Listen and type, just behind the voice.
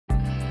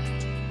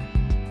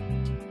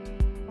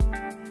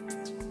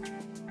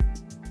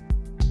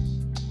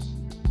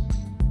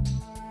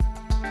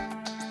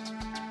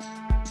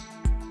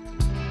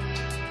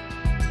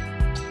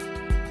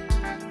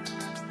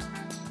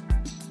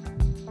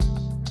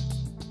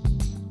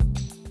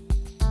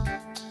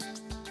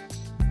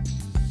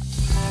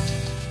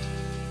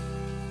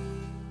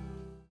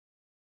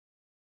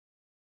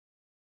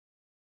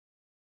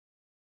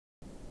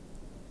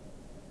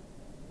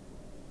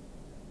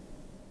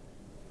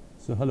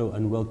So hello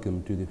and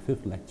welcome to the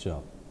fifth lecture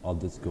of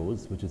this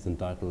course, which is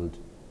entitled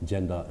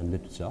Gender and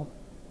Literature.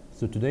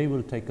 So today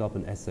we'll take up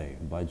an essay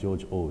by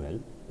George Orwell.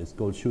 It's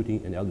called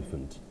Shooting an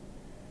Elephant.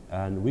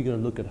 And we're going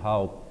to look at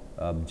how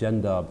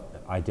gender,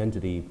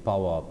 identity,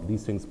 power,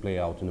 these things play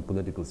out in a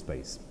political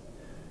space.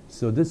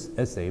 So this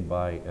essay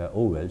by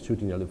Orwell,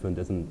 Shooting an Elephant,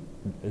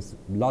 is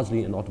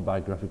largely an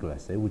autobiographical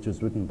essay, which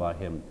was written by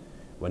him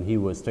when he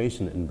was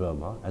stationed in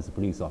Burma as a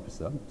police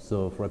officer.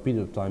 So for a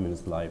period of time in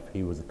his life,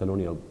 he was a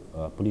colonial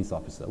police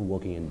officer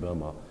working in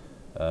Burma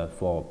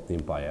for the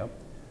empire.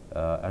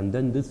 And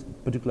then this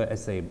particular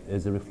essay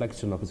is a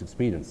reflection of his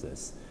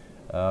experiences.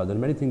 There are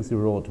many things he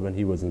wrote when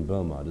he was in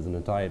Burma. There's an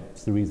entire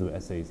series of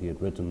essays he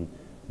had written.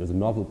 There's a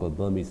novel called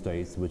Burmese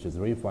Days, which is a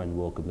very fine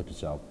work of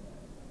literature,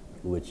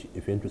 which,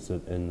 if you're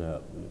interested in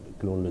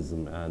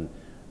colonialism and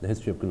the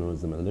history of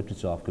colonialism and the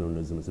literature of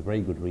colonialism, is a very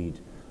good read,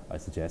 I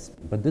suggest.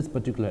 But this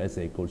particular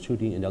essay called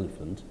Shooting an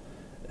Elephant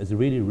is a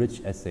really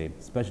rich essay,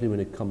 especially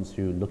when it comes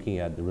to looking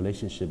at the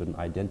relationship between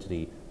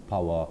identity,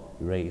 power,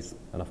 race,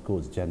 and of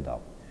course gender.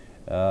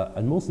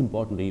 And most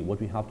importantly, what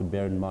we have to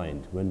bear in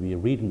mind when we are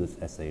reading this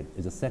essay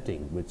is a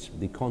setting,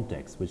 the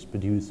context which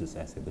produced this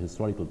essay, the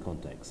historical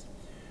context,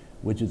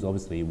 which is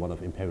obviously one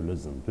of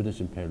imperialism,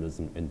 British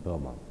imperialism in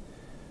Burma.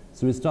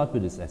 So we start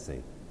with this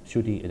essay,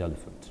 Shooting an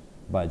Elephant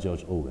by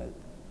George Orwell.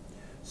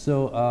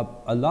 So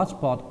a large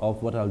part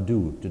of what I'll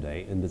do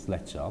today in this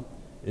lecture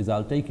is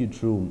I'll take you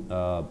through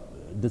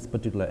this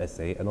particular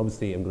essay, and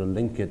obviously I'm going to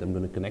link it, I'm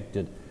going to connect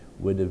it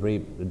with a very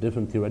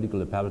different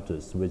theoretical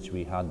apparatus which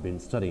we had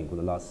been studying for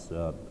the last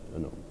 2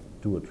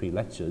 or 3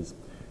 lectures.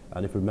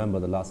 And if you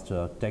remember, the last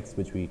text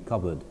which we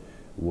covered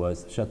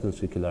was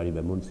Shatrangri Khiladi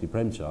by Munshi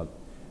Premchand,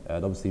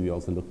 and obviously we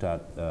also looked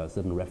at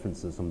certain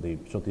references from the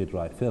Satyajit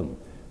Ray film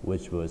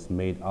which was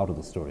made out of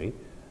the story.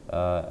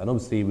 And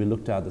obviously we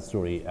looked at the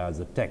story as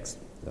a text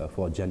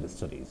for gender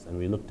studies, and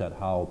we looked at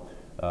how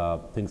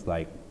things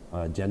like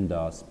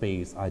gender,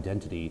 space,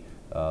 identity,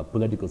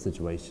 political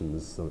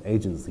situations, so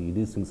agency,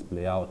 these things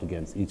play out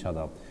against each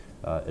other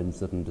in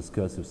certain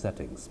discursive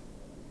settings.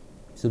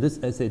 So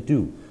this essay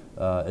too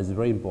is a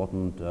very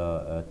important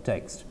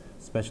text,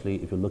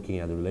 especially if you're looking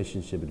at the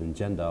relationship between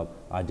gender,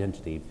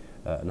 identity,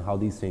 and how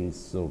these things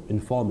so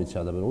inform each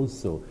other, but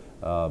also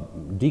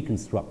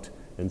deconstruct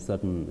in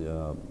certain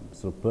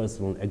sort of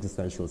personal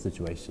existential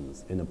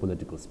situations in a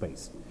political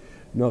space.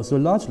 Now, so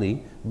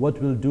largely what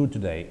we'll do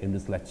today in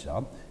this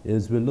lecture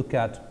is we'll look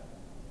at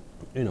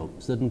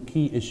certain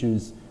key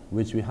issues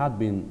which we had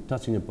been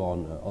touching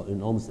upon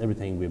in almost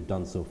everything we've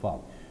done so far.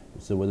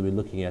 So whether we're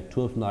looking at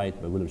Twelfth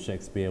Night by William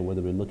Shakespeare,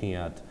 whether we're looking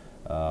at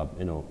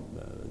Shatrangri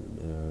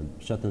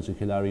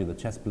Khiladi, The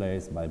Chess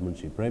Plays by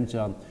Munshi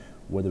Premchand,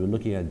 whether we're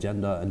looking at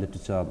gender and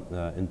literature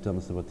in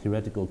terms of a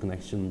theoretical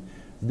connection.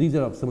 These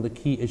are some of the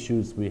key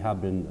issues we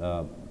have been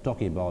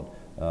talking about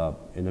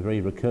in a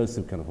very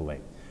recursive kind of a way.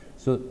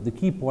 So the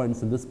key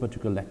points in this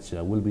particular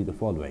lecture will be the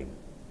following.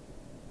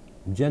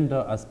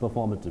 Gender as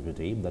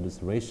performativity, that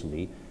is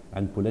racially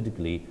and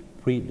politically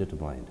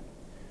predetermined.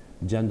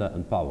 Gender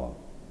and power.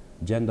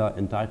 Gender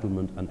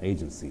entitlement and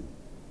agency.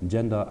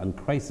 Gender and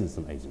crisis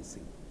and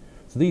agency.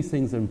 So these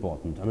things are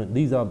important. I mean,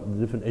 these are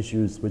the different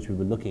issues which we'll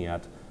be looking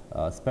at,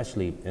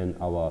 especially in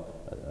our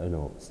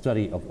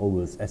study of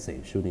Orwell's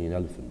essay, Shooting an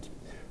Elephant.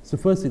 So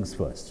first things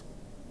first.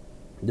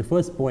 The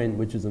first point,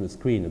 which is on the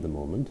screen at the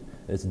moment,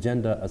 is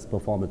gender as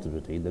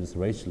performativity, that is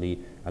racially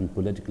and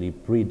politically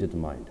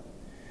predetermined.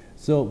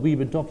 So we've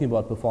been talking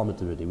about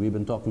performativity. We've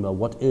been talking about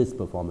what is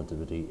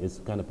performativity. It's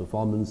a kind of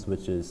performance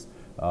which is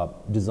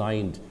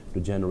designed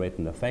to generate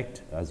an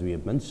effect, as we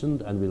have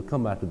mentioned, and we'll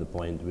come back to the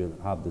point. We'll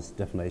have this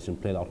definition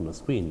played out on the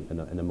screen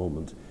in a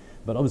moment.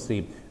 But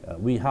obviously,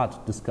 we had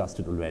discussed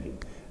it already.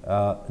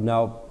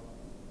 Now,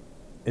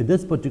 in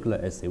this particular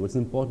essay, what's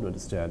important to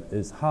understand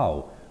is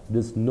how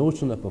this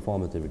notion of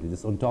performativity,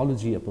 this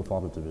ontology of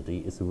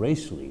performativity, is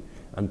racially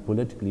and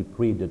politically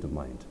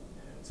predetermined.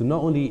 So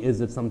not only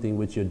is it something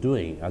which you're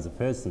doing as a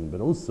person,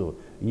 but also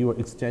you are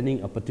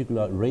extending a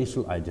particular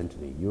racial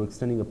identity, you're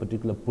extending a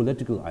particular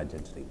political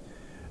identity.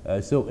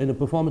 So in a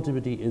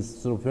performativity is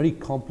sort of very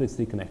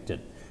complexly connected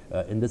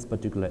in this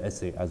particular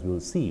essay, as we'll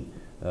see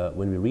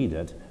when we read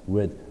it,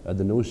 with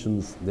the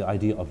notions, the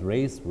idea of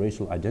race,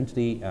 racial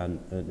identity, and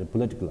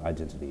political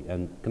identity.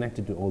 And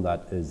connected to all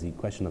that is the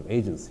question of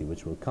agency,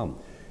 which we'll come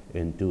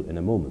into in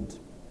a moment.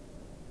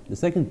 The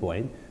second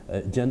point,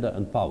 gender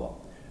and power.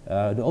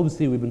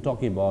 Obviously, we've been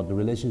talking about the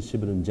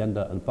relationship between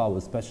gender and power,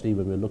 especially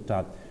when we looked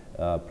at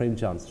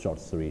Premchand's short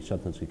story,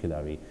 Shatrangri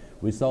Khiladi.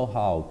 We saw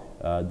how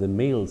the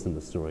males in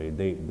the story,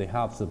 they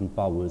have certain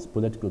powers,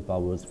 political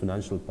powers,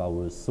 financial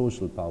powers,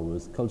 social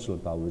powers, cultural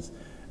powers,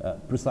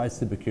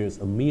 precisely because,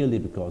 or merely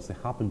because, they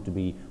happen to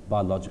be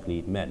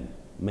biologically men,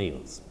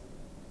 males.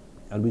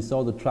 And we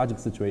saw the tragic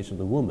situation of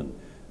the woman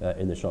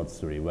in the short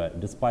story, where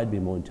despite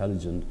being more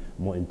intelligent,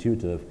 more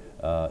intuitive,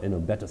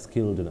 better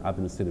skilled in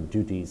administrative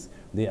duties,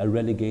 they are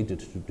relegated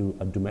to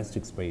a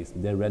domestic space.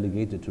 They're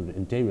relegated to the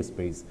interior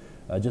space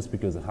just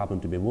because they happen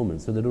to be a woman.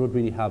 So they don't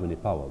really have any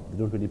power. They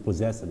don't really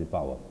possess any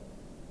power.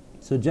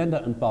 So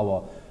gender and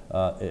power,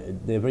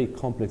 they're very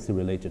complexly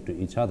related to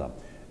each other.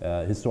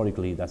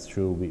 Historically, that's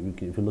true.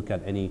 If you look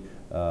at any,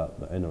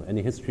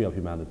 any history of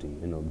humanity,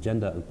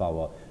 gender and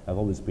power have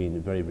always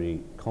been very,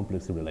 very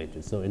complexly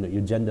related. So,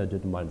 your gender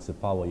determines your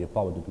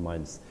power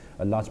determines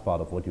a large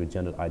part of what your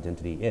gender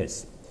identity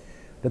is.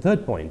 The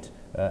third point,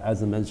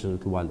 as I mentioned a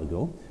little while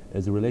ago,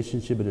 is the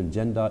relationship between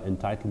gender,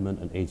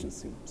 entitlement, and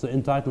agency. So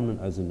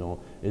entitlement, as you know,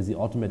 is the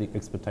automatic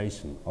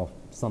expectation of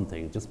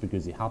something just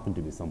because you happen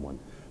to be someone.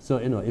 So,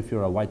 if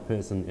you're a white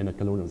person in a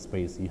colonial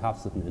space, you have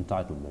certain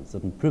entitlements,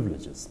 certain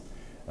privileges,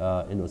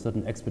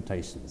 certain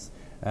expectations.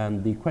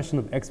 And the question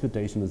of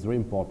expectation is very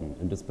important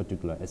in this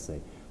particular essay,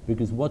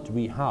 because what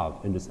we have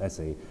in this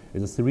essay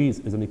is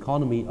an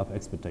economy of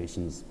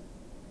expectations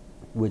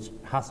which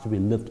has to be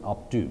lived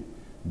up to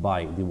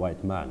by the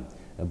white man,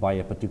 by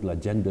a particular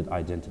gendered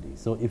identity.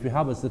 So if you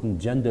have a certain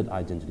gendered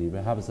identity, if you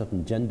have a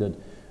certain gendered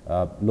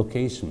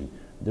location,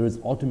 there is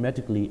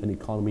automatically an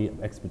economy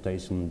of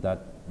expectation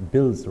that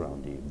builds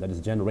around you, that is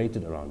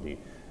generated around you.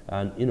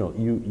 And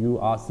you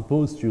are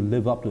supposed to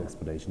live up to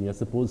expectation. You are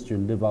supposed to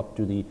live up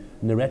to the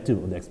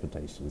narrative of the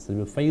expectations. If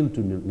you fail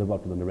to live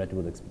up to the narrative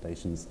of the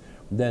expectations,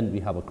 then we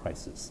have a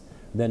crisis.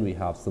 Then we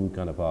have some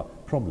kind of a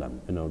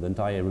problem. The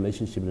entire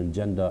relationship between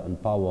gender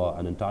and power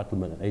and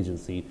entitlement and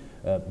agency,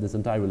 this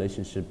entire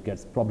relationship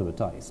gets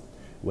problematized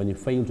when you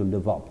fail to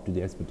live up to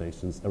the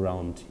expectations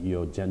around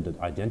your gendered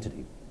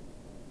identity.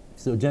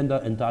 So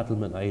gender,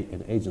 entitlement,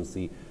 and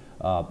agency,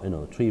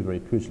 three very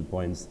crucial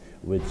points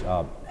which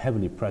are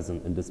heavily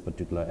present in this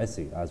particular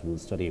essay, as we'll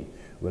study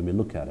when we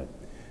look at it.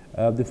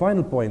 The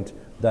final point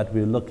that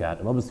we'll look at,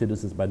 and obviously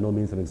this is by no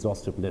means an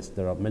exhaustive list,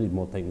 there are many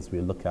more things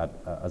we'll look at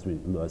as we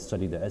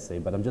study the essay,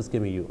 but I'm just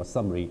giving you a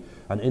summary,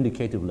 an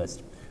indicative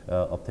list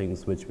of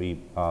things which we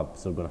are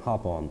sort of going to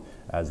harp on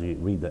as we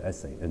read the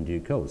essay in due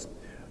course.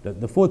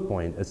 The fourth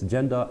point is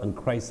gender and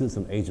crisis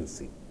and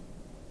agency.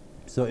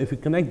 So if we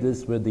connect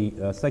this with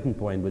the second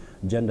point with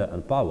gender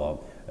and power,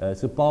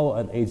 so power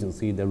and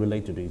agency, they're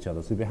related to each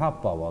other. So if you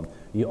have power,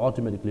 you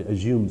automatically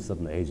assume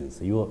certain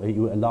agency.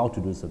 You're allowed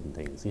to do certain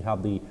things. You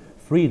have the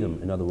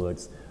freedom, in other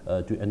words,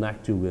 to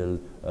enact your will,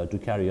 to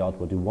carry out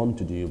what you want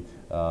to do,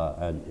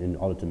 and in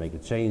order to make a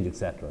change,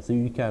 etc. So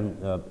you can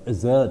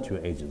assert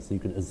your agency, you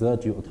can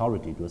assert your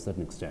authority to a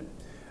certain extent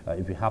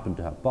if you happen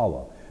to have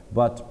power.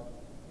 But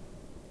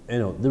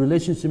the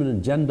relationship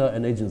between gender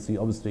and agency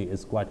obviously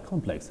is quite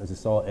complex, as you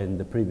saw in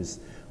the previous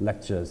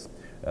lectures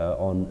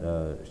on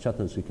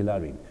Shatan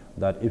Shikilari,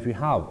 that if you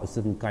have a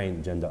certain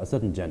gender,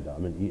 I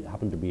mean, you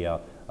happen to be a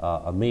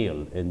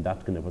male in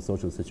that kind of a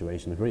social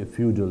situation, a very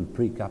feudal,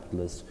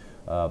 pre-capitalist,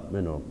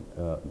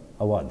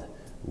 Awadh,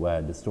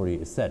 where the story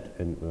is set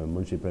in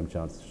Munshi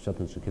Premchand's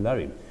Shatan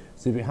Shikilari.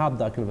 So if you have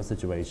that kind of a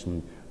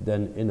situation,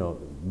 then,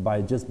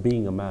 by just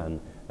being a man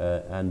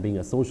and being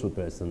a social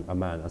person,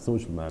 a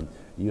social man,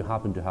 you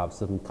happen to have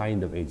certain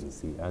kind of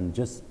agency. And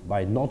just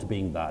by not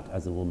being that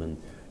as a woman,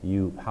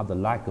 you have the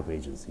lack of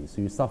agency.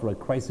 So you suffer a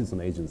crisis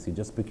on agency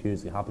just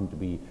because you happen to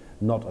be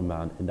not a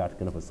man in that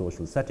kind of a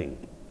social setting.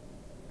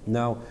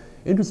 Now,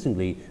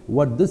 interestingly,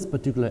 what this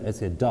particular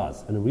essay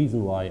does, and the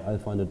reason why I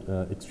find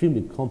it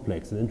extremely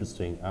complex and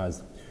interesting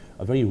as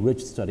a very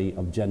rich study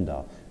of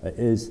gender,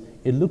 is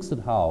it looks at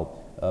how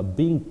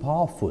being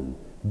powerful,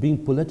 being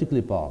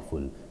politically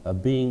powerful,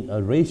 being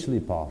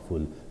racially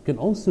powerful can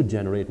also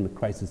generate a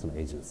crisis on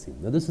agency.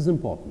 Now this is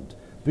important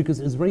because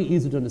it's very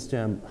easy to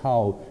understand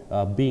how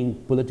being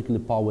politically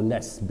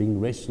powerless, being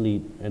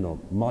racially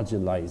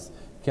marginalized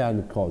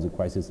can cause a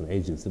crisis on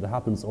agency. That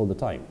happens all the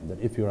time,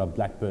 that if you're a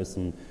black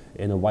person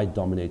in a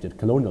white-dominated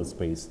colonial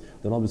space,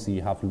 then obviously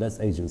you have less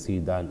agency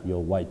than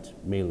your white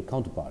male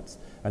counterparts.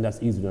 And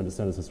that's easy to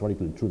understand. It's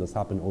historically true. That's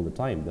happened all the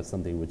time. That's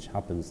something which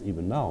happens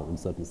even now in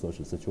certain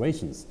social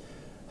situations.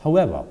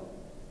 However,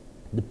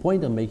 the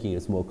point I'm making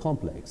is more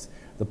complex.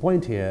 The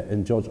point here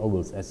in George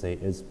Orwell's essay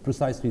is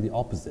precisely the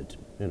opposite,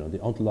 the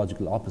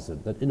ontological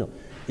opposite, that,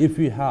 if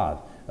you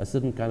have a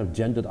certain kind of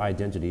gendered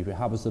identity, if you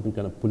have a certain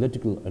kind of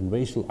political and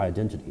racial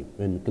identity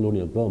in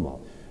colonial Burma,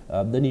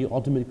 then you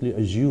automatically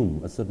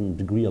assume a certain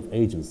degree of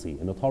agency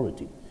and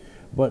authority.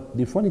 But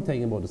the funny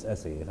thing about this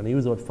essay, and I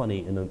use the word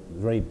funny in a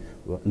very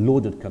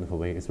loaded kind of a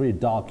way, it's very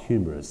dark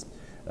humorous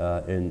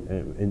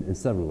in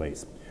several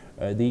ways.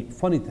 The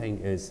funny thing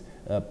is,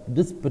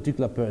 this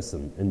particular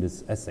person in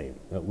this essay,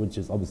 which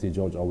is obviously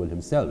George Orwell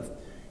himself,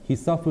 he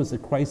suffers a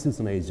crisis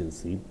on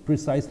agency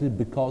precisely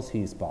because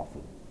he is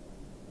powerful.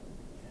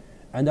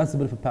 And that's a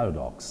bit of a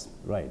paradox,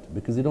 right?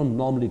 Because you don't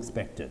normally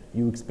expect it.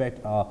 You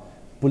expect a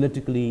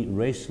politically,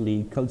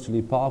 racially,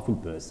 culturally powerful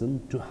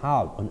person to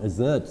have and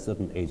assert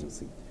certain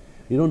agency.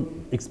 You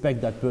don't expect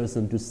that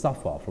person to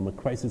suffer from a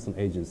crisis on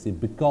agency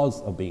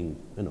because of being,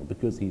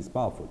 because he's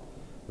powerful.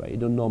 Right? You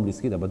don't normally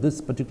see that, but this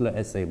particular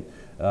essay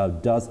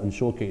does and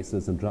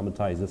showcases and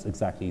dramatizes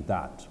exactly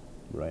that,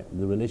 right?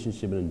 The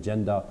relationship between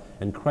gender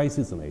and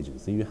crisis on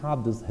agency. You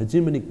have this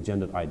hegemonic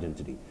gendered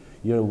identity.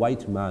 You're a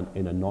white man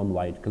in a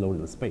non-white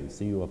colonial space,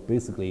 so you are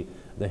basically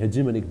the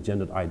hegemonic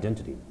gendered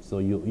identity. So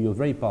you're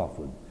very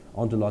powerful.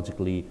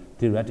 Ontologically,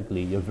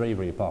 theoretically, you're very,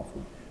 very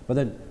powerful. But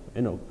then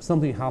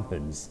something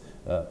happens,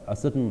 a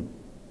certain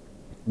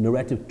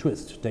narrative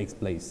twist takes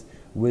place,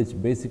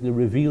 which basically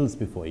reveals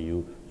before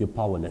you your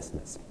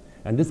powerlessness.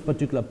 And this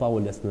particular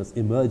powerlessness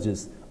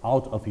emerges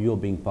out of your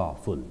being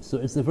powerful. So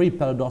it's a very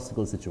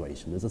paradoxical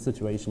situation. It's a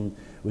situation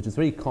which is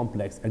very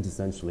complex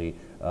existentially.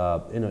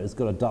 It's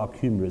got a dark,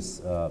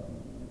 humorous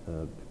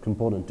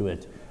component to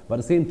it. But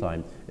at the same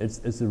time,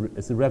 it's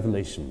a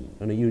revelation.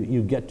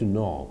 You get to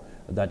know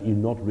that you're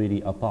not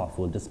really a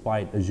powerful,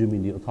 despite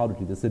assuming the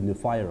authority, the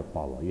signifier of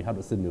power. You have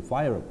the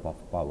signifier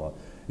of power.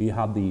 You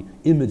have the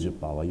image of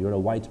power. You're a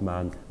white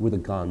man with a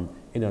gun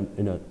in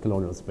a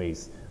colonial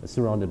space,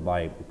 surrounded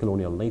by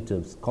colonial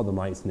natives,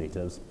 colonized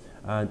natives.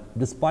 And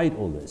despite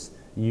all this,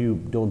 you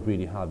don't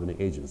really have any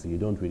agency. You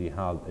don't really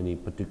have any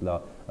particular,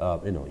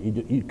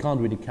 you can't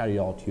really carry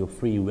out your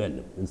free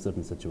will in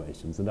certain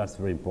situations. And that's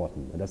very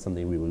important. And that's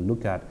something we will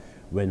look at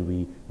when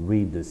we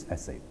read this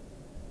essay.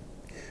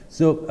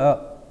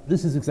 So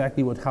this is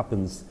exactly what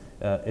happens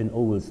in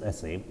Orwell's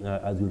essay,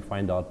 as we'll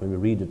find out when we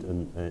read it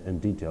in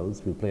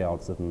details. We'll play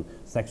out certain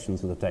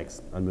sections of the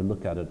text and we'll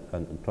look at it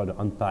and try to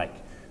unpack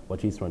what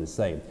he's trying to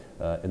say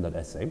in that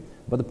essay.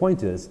 But the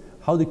point is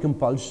how the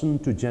compulsion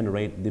to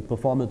generate the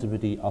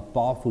performativity of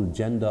powerful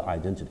gender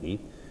identity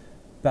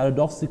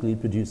paradoxically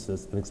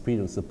produces an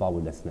experience of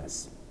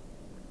powerlessness.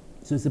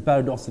 So it's a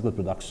paradoxical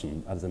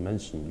production, as I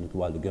mentioned a little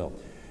while ago.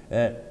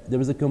 There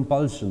is a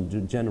compulsion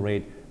to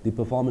generate the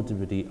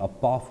performativity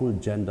of powerful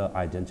gender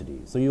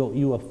identity. So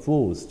you are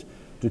forced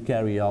to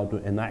carry out, to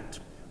enact,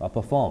 or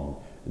perform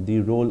the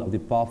role of the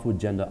powerful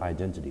gender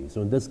identity.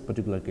 So in this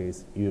particular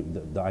case,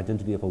 the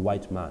identity of a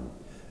white man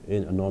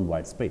in a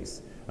non-white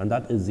space. And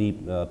that is the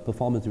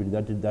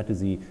performativity, that is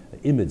the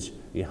image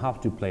you have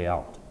to play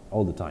out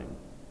all the time,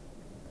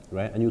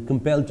 right? And you're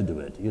compelled to do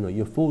it.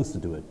 You're forced to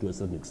do it to a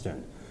certain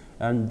extent.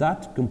 And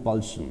that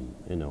compulsion,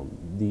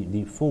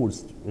 the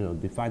forced,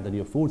 the fact that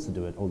you're forced to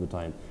do it all the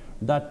time,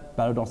 that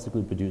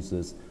paradoxically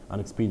produces an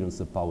experience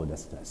of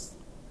powerlessness.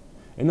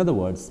 In other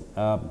words,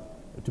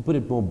 to put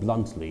it more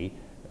bluntly,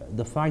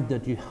 the fact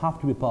that you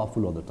have to be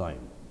powerful all the time,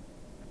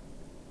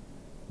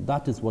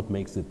 that is what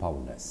makes you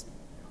powerless.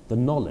 The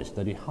knowledge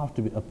that you have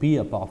to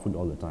appear powerful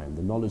all the time,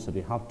 the knowledge that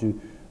you have to,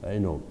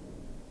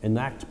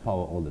 enact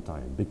power all the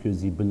time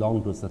because you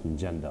belong to a certain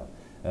gender.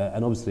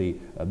 And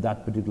obviously,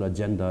 that particular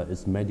gender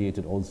is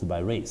mediated also by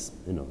race.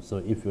 So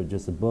if you're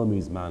just a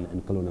Burmese man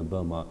in colonial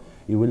Burma,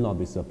 you will not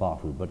be so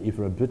powerful. But if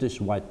you're a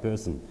British white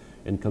person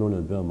in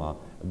colonial Burma,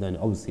 then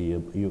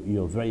obviously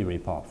you're very, very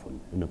powerful.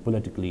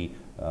 Politically,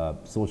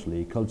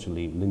 socially,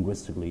 culturally,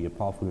 linguistically, you're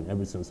powerful in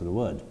every sense of the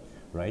word,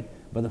 right?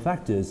 But the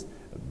fact is,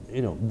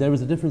 there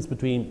is a difference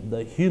between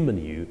the human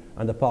you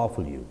and the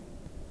powerful you.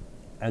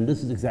 And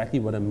this is exactly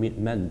what I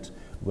meant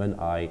when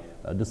I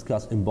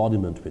discussed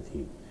embodiment with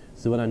you.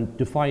 So when I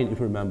define, if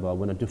you remember,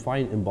 when I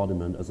define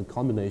embodiment as a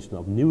combination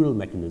of neural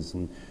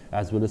mechanism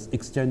as well as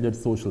extended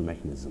social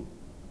mechanism,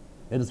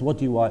 it is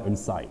what you are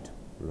inside,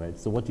 right?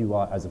 So what you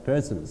are as a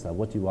person inside,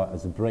 what you are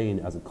as a brain,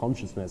 as a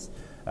consciousness,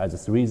 as a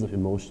series of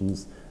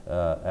emotions,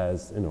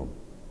 as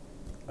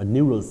a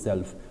neural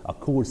self, a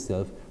core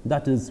self,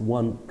 that is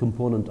one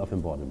component of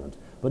embodiment.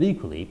 But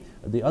equally,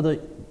 the other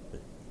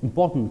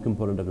important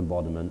component of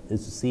embodiment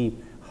is to see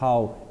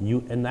how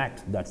you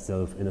enact that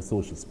self in a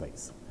social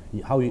space,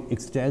 how you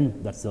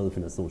extend that self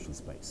in a social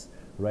space,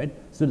 right?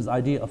 So this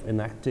idea of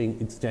enacting,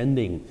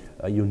 extending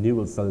your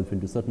neural self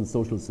into certain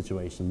social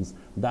situations,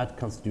 that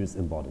constitutes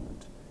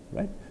embodiment,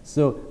 right?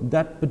 So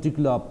that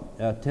particular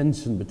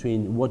tension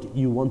between what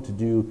you want to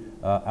do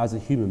as a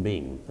human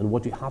being and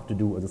what you have to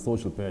do as a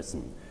social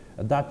person,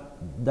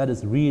 that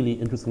is really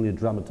interestingly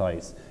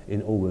dramatized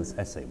in Orwell's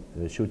essay,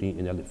 Shooting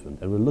an Elephant.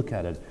 And we'll look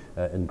at it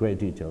in great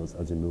details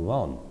as we move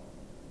on,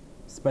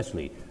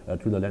 especially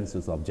through the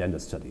lenses of gender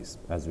studies,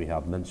 as we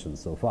have mentioned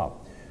so far.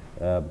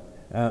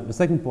 The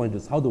second point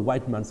is how the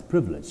white man's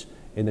privilege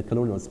in the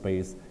colonial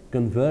space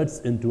converts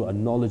into a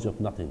knowledge of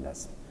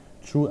nothingness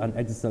through an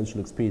existential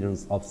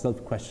experience of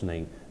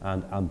self-questioning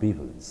and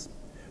ambivalence.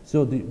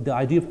 So the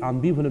idea of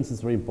ambivalence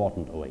is very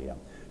important over here.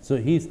 So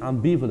he's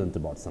ambivalent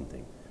about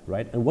something,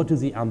 right? And what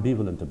is he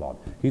ambivalent about?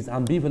 He's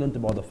ambivalent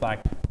about the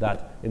fact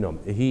that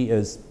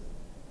he's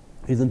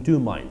in two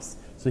minds.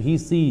 So he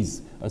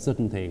sees a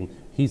certain thing,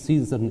 he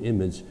sees a certain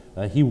image,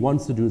 he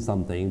wants to do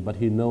something, but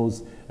he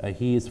knows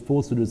he is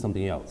forced to do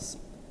something else,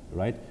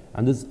 right?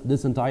 And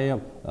this entire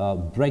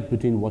break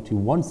between what he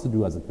wants to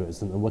do as a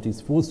person and what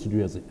he's forced to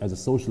do as a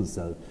social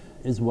self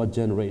is what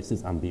generates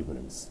this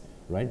ambivalence,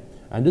 right?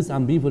 And this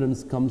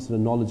ambivalence comes from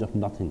the knowledge of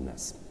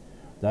nothingness.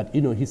 That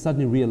he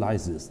suddenly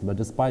realizes that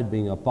despite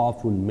being a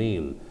powerful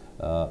male,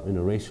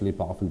 racially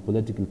powerful,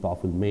 politically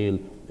powerful male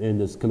in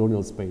this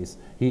colonial space,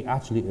 he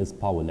actually is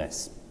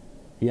powerless.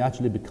 He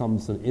actually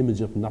becomes an image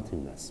of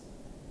nothingness,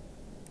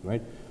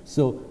 right?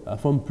 So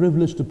from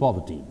privilege to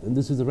poverty, and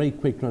this is a very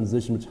quick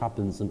transition which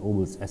happens in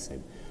Orwell's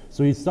essay.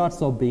 So he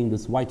starts off being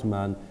this white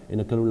man in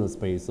a colonial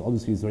space. So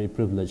obviously he's very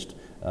privileged,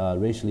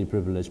 racially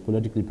privileged,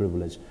 politically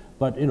privileged.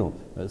 But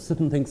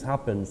certain things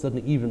happen,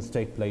 certain events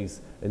take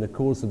place in the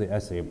course of the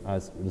essay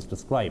as it is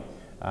described.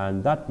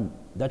 and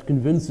that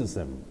convinces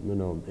him,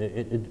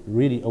 it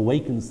really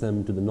awakens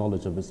him to the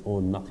knowledge of his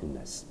own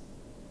nothingness.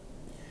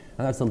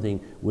 And that's something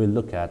we'll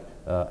look at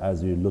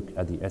as we look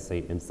at the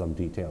essay in some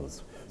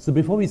details. So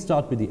before we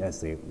start with the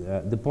essay,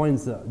 the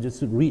points, just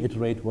to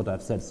reiterate what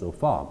I've said so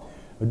far,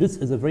 this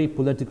is a very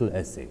political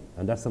essay,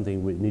 and that's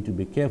something we need to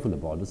be careful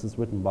about. This is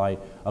written by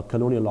a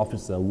colonial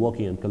officer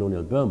working in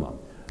colonial Burma.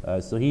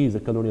 So he is a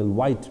colonial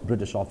white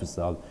British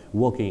officer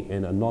working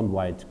in a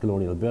non-white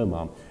colonial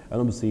Burma,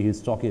 and obviously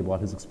he's talking about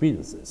his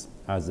experiences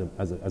as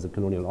a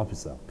colonial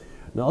officer.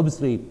 Now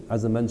obviously,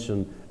 as I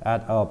mentioned,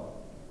 at a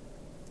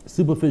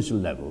superficial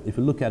level, if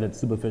you look at it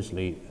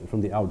superficially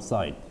from the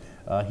outside,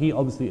 he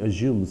obviously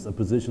assumes a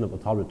position of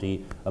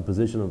authority, a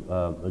position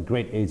of a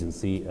great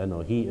agency.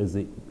 He is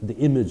the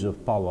image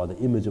of power, the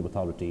image of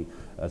authority,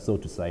 so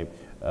to say.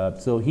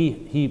 So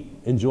he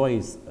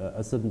enjoys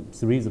a certain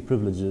series of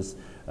privileges,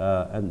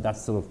 and that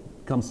sort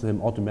of comes to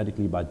him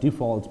automatically by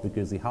default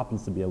because he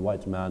happens to be a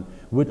white man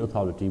with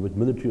authority, with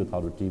military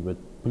authority, with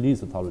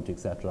police authority,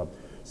 etc.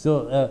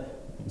 So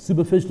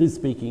superficially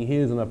speaking, he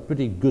is in a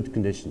pretty good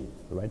condition,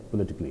 right,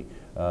 politically,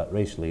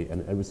 racially,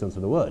 and every sense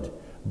of the word.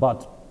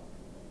 But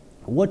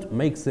what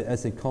makes the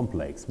essay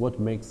complex, what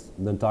makes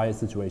the entire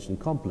situation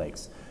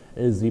complex,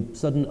 is the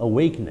sudden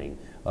awakening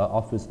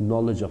of his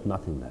knowledge of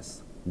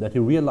nothingness. That he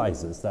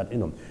realizes that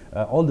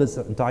all this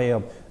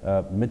entire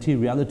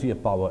materiality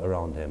of power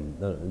around him,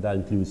 that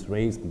includes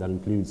race, that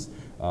includes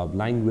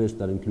language,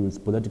 that includes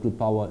political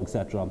power,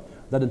 etc.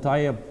 That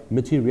entire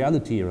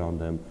materiality around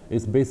him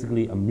is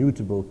basically a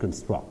mutable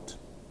construct.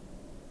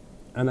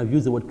 And I've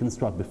used the word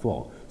construct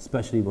before,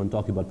 especially when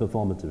talking about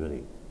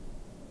performativity.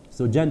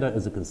 So gender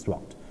is a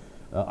construct.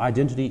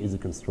 Identity is a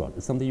construct.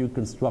 It's something you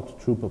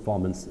construct through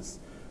performances,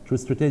 through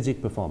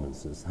strategic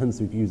performances. Hence,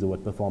 we use the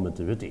word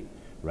performativity,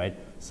 right?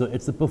 So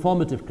it's a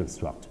performative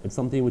construct. It's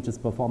something which is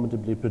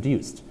performatively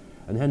produced,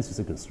 and hence it's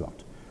a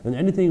construct. And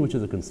anything which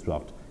is a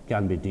construct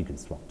can be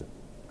deconstructed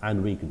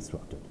and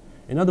reconstructed.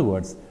 In other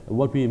words,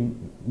 what we're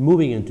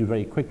moving into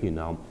very quickly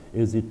now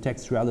is the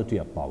textuality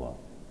of power,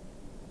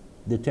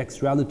 the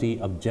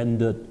textuality of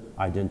gendered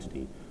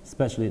identity,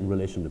 especially in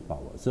relation to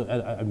power. So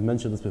I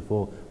mentioned this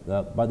before,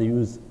 by the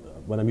use,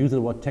 when I'm using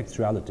the word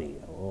textuality,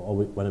 or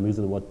when I'm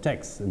using the word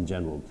text in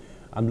general,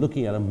 I'm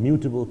looking at a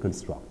mutable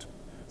construct,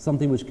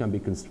 something which can be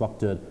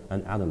constructed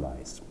and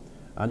analyzed,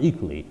 and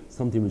equally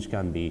something which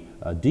can be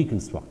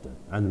deconstructed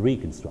and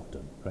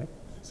reconstructed, right?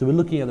 So we're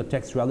looking at the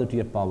textuality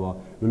of power,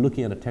 we're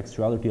looking at the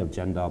textuality of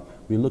gender,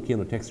 we're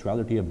looking at the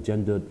textuality of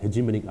gendered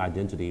hegemonic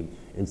identity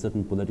in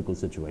certain political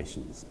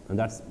situations. And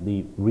that's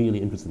the really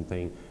interesting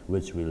thing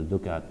which we'll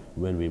look at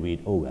when we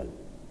read Orwell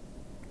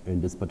in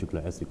this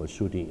particular essay called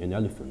Shooting an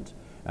Elephant.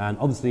 And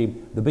obviously,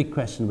 the big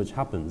question which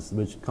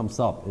comes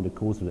up in the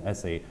course of the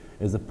essay,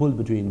 is the pull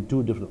between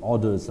two different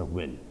orders of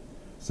will.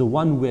 So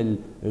one will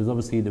is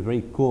obviously the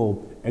very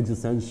core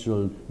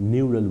existential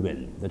neural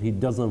will, that he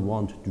doesn't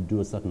want to do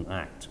a certain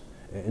act.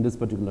 In this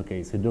particular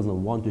case, he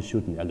doesn't want to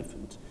shoot an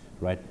elephant,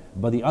 right?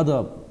 But the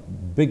other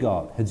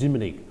bigger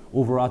hegemonic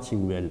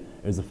overarching will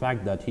is the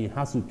fact that he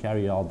has to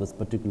carry out this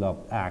particular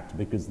act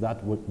because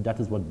that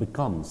is what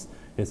becomes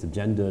his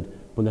gendered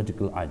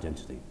political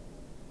identity.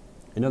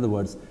 In other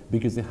words,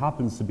 because he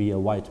happens to be a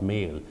white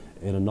male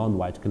in a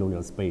non-white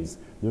colonial space,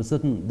 there's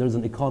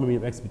an economy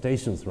of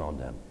expectations around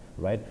him,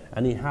 right?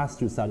 And he has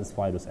to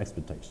satisfy those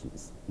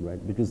expectations,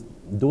 right? Because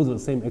those are the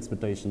same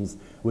expectations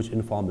which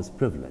inform his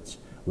privilege,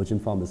 which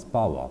inform his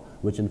power,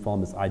 which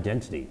inform his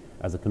identity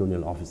as a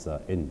colonial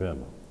officer in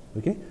Burma.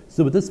 Okay?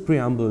 So with this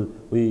preamble,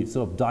 we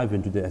sort of dive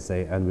into the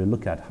essay and we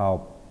look at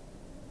how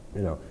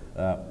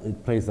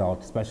it plays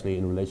out, especially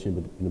in relation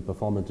with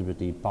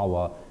performativity,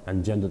 power,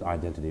 and gendered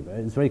identity. But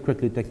it's very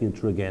quickly taking you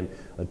through again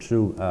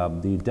through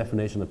the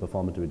definition of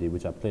performativity,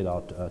 which I played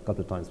out a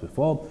couple of times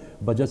before.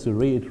 But just to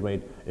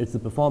reiterate, it's a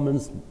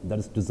performance that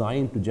is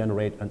designed to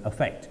generate an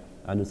effect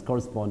and its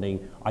corresponding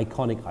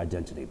iconic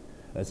identity.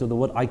 So the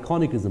word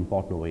iconic is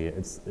important over here.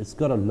 It's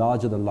got a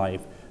larger than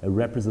life, a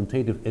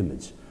representative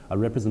image, a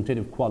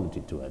representative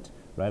quality to it,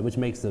 right, which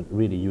makes it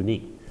really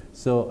unique.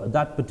 So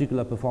that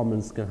particular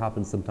performance can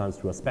happen sometimes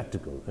through a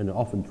spectacle, and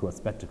often through a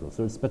spectacle.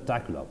 So it's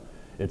spectacular,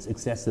 it's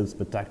excessive,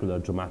 spectacular,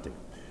 dramatic.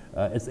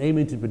 It's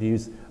aiming to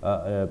produce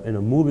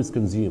move its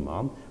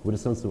consumer with a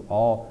sense of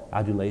awe,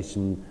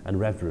 adulation, and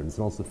reverence,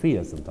 and also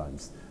fear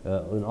sometimes,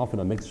 and often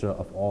a mixture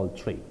of all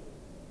three.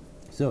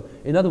 So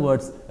in other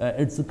words,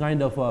 it's a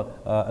kind of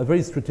a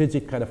very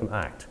strategic kind of an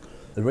act,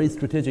 a very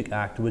strategic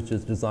act which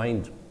is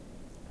designed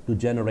to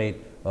generate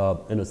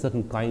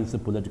certain kinds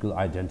of political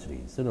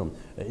identities.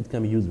 It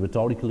can be used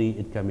rhetorically,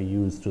 it can be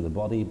used through the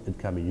body, it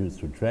can be used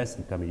through dress,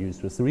 it can be used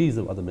through a series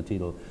of other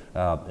material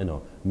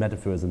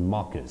metaphors and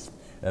markers.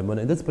 And when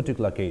in this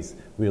particular case,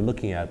 we are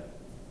looking at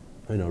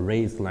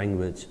race,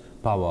 language,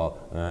 power,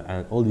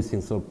 and all these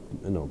things sort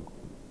of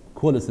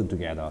coalescing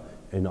together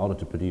in order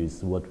to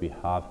produce what we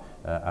have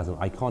as an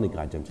iconic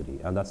identity,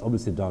 and that's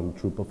obviously done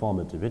through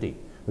performativity.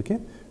 Okay,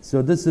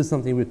 so this is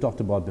something we talked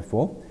about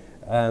before,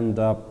 and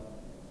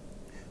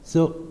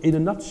So in a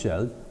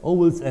nutshell,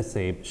 Orwell's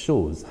essay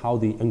shows how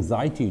the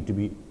anxiety to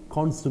be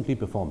constantly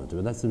performative,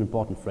 and that's an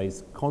important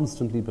phrase,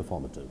 constantly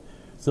performative.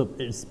 So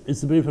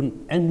it's a bit of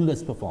an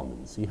endless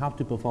performance. You have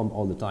to perform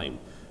all the time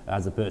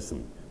as a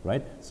person,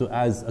 right? So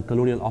as a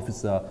colonial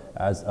officer,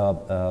 as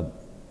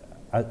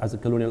a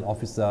colonial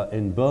officer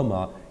in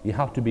Burma, you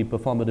have to be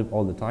performative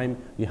all the time.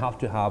 You have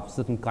to have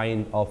certain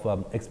kind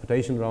of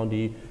expectation around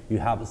you. You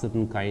have a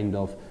certain kind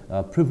of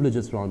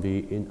privileges around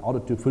you. In order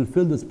to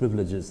fulfill those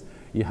privileges,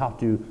 you have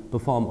to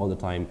perform all the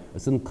time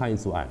certain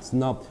kinds of acts.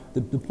 Now,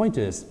 the point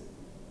is,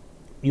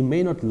 you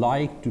may not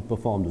like to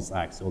perform those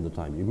acts all the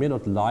time. You may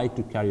not like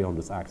to carry on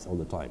those acts all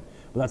the time.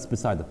 But that's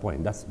beside the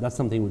point. That's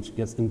something which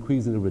gets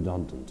increasingly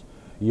redundant.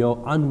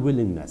 Your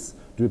unwillingness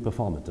to be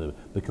performative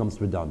becomes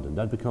redundant.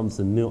 That becomes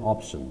a new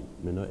option.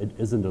 You know, it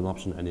isn't an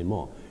option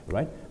anymore,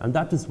 right? And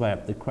that is where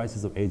the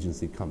crisis of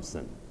agency comes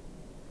in.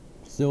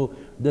 So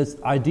this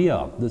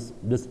idea, this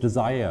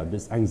desire,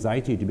 this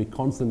anxiety to be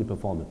constantly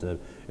performative,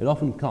 it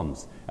often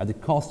comes at the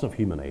cost of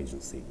human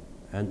agency.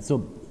 And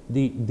so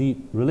the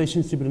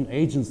relationship between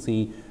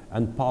agency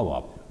and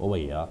power over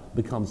here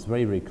becomes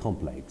very, very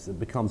complex. It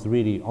becomes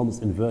really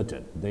almost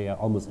inverted. They are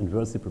almost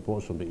inversely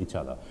proportional to each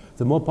other.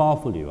 The more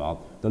powerful you are,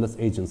 the less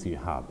agency you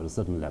have at a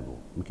certain level,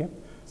 okay?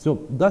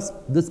 So thus,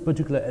 this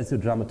particular essay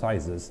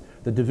dramatizes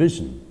the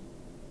division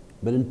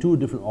between two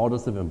different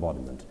orders of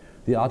embodiment,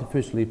 the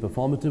artificially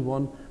performative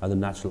one and the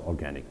natural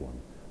organic one.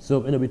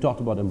 So, you know, we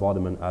talked about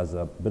embodiment as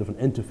a bit of an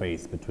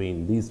interface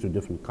between these two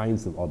different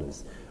kinds of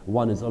orders.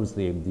 One is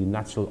obviously the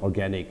natural,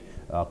 organic,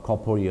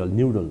 corporeal,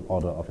 neural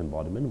order of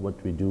embodiment,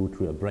 what we do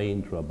through our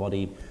brain, through our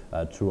body,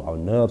 through our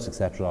nerves,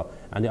 etc.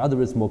 And the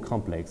other is more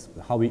complex,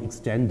 how we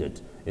extend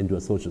it into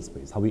a social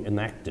space, how we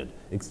enact it,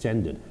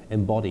 extend it,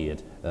 embody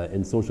it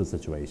in social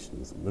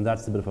situations. And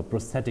that's a bit of a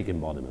prosthetic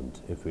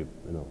embodiment, if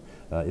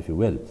you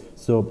will.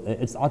 So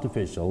it's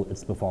artificial,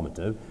 it's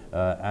performative,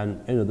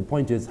 and you know, the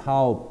point is,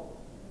 how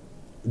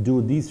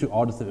do these two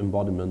orders of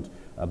embodiment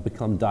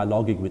become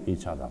dialogic with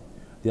each other?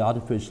 The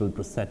artificial,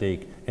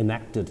 prosthetic,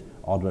 enacted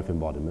order of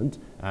embodiment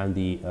and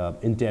the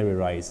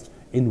interiorized,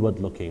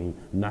 inward-looking,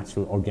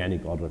 natural,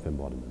 organic order of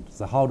embodiment.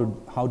 So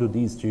how do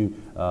these two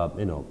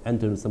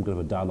enter into some kind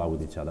of a dialogue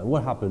with each other? And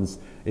what happens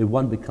if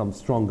one becomes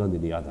stronger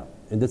than the other?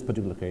 In this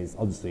particular case,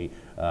 obviously,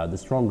 the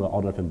stronger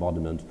order of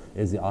embodiment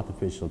is the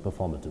artificial,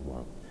 performative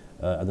one.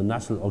 And the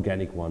natural,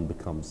 organic one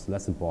becomes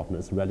less important.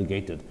 It's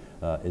relegated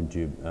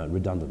into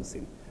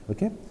redundancy.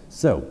 Okay,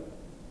 so,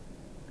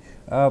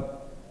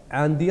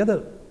 and the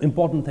other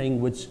important thing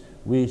which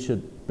we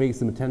should pay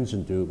some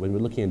attention to when we're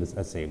looking at this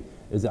essay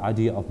is the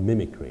idea of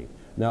mimicry.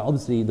 Now,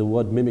 obviously, the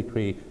word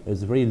mimicry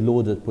is a very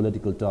loaded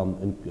political term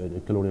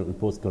in colonial and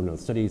post-colonial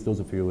studies. Those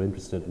of you who are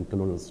interested in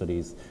colonial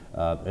studies,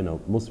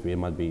 most of you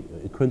might be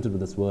acquainted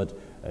with this word.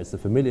 It's a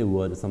familiar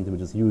word. It's something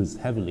which is used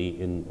heavily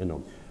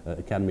in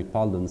academic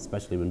parlance,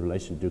 especially in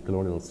relation to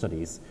colonial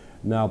studies.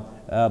 Now,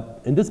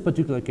 in this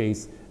particular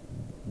case,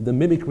 the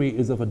mimicry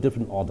is of a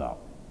different order.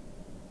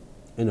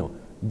 You know,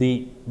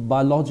 the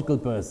biological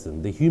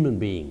person, the human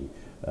being,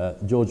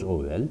 George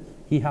Orwell,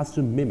 he has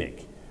to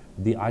mimic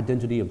the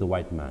identity of the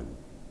white man.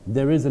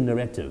 There is a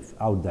narrative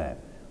out there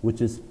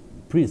which is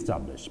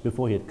pre-established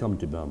before he had come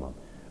to Burma,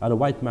 and a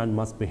white man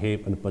must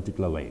behave in a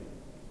particular way.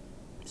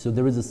 So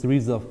there is a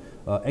series of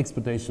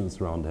expectations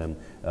around him,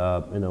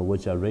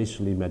 which are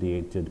racially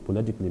mediated,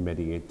 politically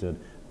mediated,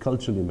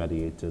 culturally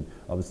mediated,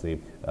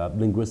 obviously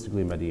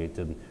linguistically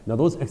mediated. Now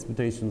those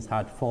expectations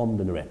had formed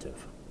a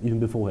narrative even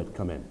before he had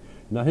come in.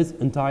 Now his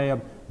entire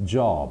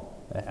job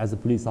as a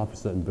police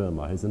officer in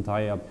Burma, his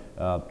entire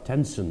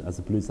tension as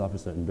a police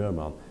officer in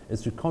Burma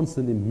is to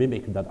constantly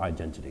mimic that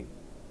identity,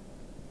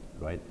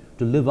 right?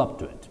 To live up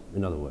to it,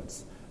 in other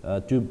words.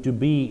 To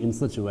be in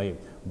such a way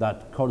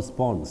that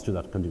corresponds to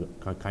that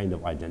kind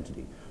of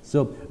identity.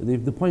 So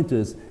the point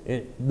is,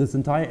 this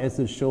entire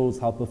essay shows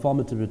how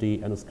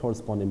performativity and its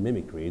corresponding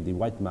mimicry, the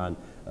white man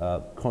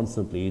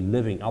constantly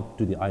living up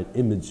to the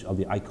image of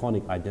the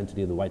iconic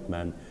identity of the white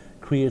man,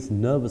 creates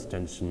nervous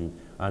tension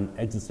and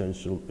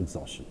existential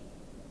exhaustion.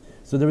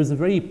 So there is a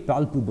very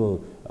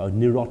palpable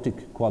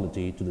neurotic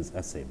quality to this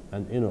essay.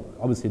 And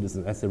obviously this is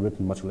an essay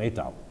written much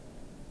later.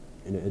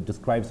 It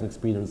describes an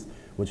experience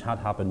which had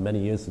happened many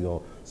years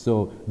ago.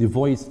 So the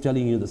voice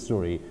telling you the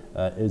story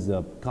is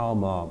a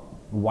calmer,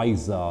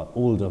 wiser,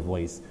 older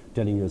voice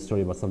telling you a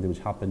story about something which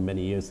happened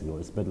many years ago.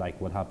 It's a bit like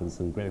what happens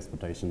in Great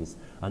Expectations,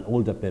 an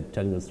older Pip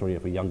telling the story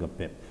of a younger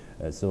Pip.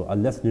 So a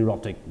less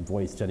neurotic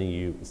voice telling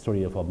you a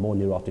story of a more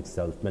neurotic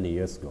self many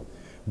years ago.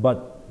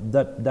 But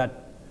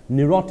that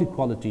neurotic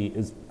quality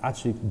is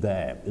actually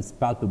there, it's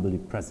palpably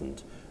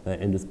present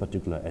in this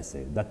particular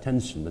essay. That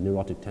tension, the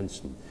neurotic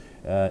tension,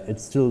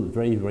 it's still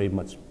very, very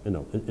much,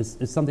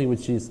 it's something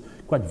which is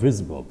quite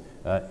visible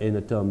in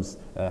the terms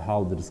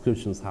how the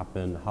descriptions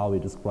happen, how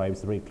it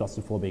describes the very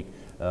claustrophobic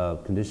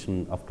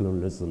condition of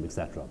colonialism,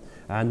 etc.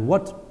 And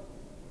what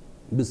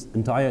this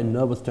entire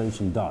nervous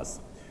tension does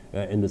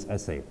in this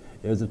essay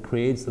is it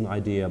creates an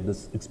idea of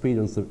this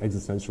experience of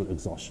existential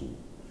exhaustion.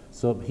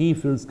 So he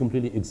feels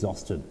completely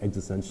exhausted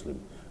existentially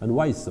And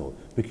why so?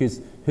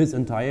 Because his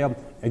entire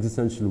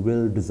existential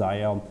will,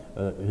 desire,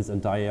 his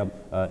entire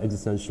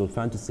existential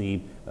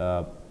fantasy,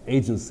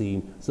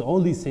 agency, so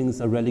all these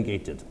things are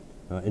relegated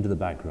into the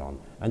background.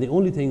 And the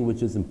only thing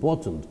which is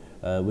important,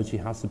 which he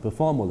has to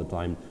perform all the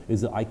time,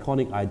 is the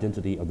iconic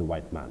identity of the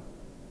white man.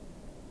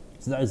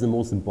 So that is the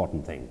most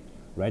important thing,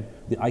 right?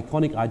 The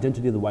iconic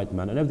identity of the white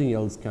man, and everything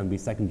else can be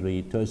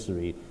secondary,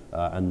 tertiary,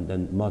 and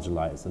then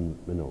marginalized, and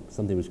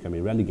something which can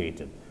be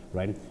relegated,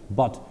 right?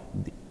 But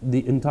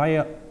the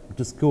entire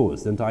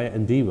discourse, the entire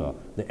endeavor,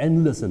 the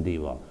endless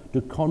endeavor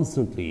to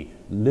constantly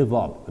live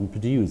up and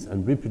produce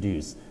and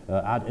reproduce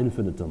ad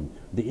infinitum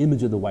the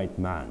image of the white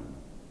man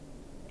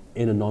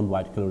in a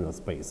non-white colonial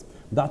space,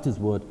 that is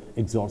what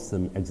exhausts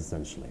him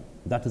existentially.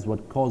 That is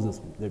what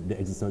causes the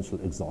existential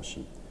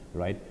exhaustion,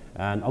 right?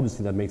 And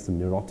obviously that makes him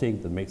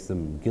neurotic, that makes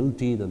him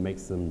guilty, that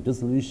makes him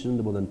disillusioned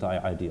about the entire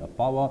idea of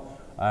power,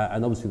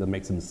 and obviously that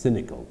makes him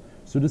cynical.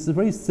 So this is a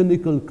very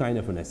cynical kind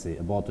of an essay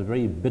about a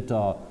very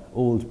bitter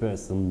old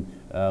person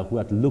who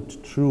had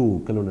looked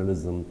through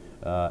colonialism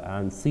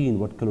and seen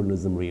what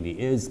colonialism really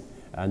is,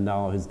 and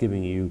now he's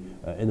giving you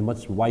in a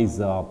much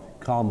wiser,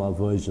 calmer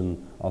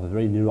version of a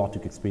very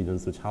neurotic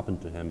experience which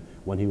happened to him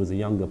when he was a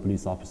younger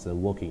police officer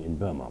working in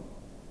Burma.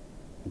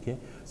 Okay,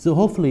 so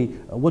hopefully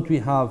what we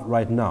have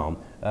right now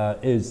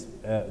is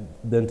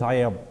the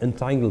entire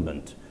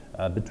entanglement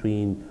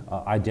between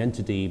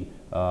identity,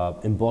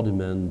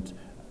 embodiment,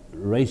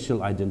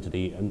 racial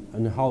identity,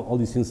 and how all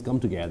these things come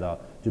together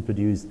to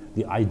produce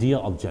the idea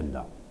of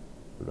gender,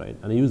 right?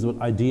 And I use the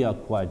word idea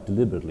quite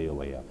deliberately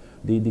over here.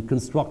 The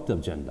construct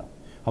of gender,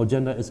 how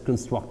gender is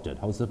constructed,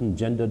 how certain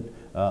gendered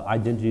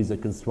identities are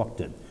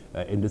constructed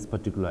in this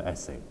particular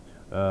essay.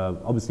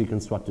 Obviously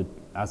constructed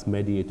as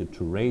mediated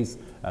through race,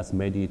 as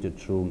mediated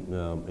through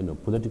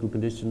political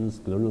conditions,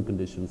 colonial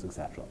conditions,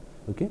 etc.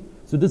 Okay,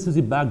 so this is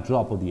the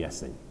backdrop of the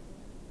essay.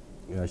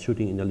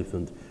 Shooting an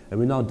Elephant, and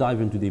we now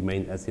dive into the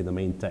main essay, the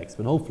main text,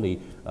 but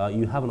hopefully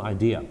you have an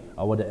idea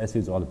of what the essay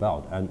is all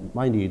about. And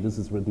mind you, this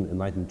is written in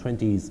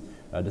 1920s,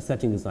 the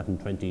setting is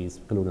 1920s,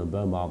 colonial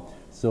Burma,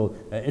 so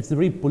it's a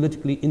very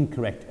politically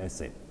incorrect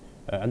essay,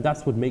 and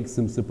that's what makes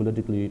him so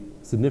politically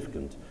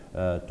significant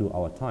to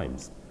our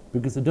times,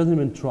 because it doesn't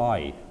even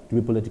try to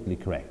be politically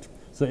correct.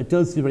 So it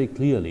tells you very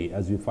clearly,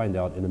 as you find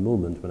out in a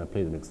moment when I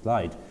play the next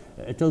slide,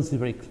 it tells you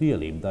very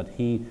clearly that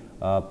he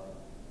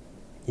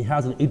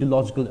has an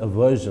ideological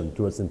aversion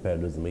towards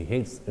imperialism. He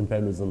hates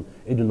imperialism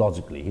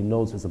ideologically. He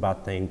knows it's a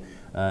bad thing,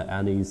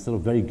 and he's sort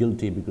of very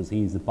guilty because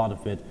he's a part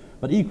of it.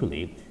 But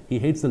equally, he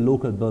hates the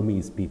local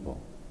Burmese people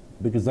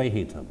because they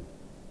hate him.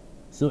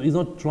 So he's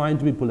not trying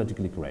to be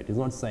politically correct. He's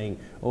not saying,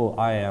 oh,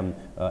 I am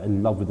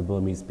in love with the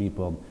Burmese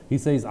people. He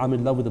says, I'm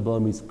in love with the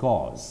Burmese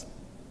cause.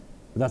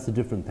 But that's a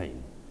different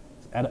thing.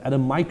 At a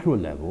micro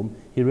level,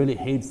 he really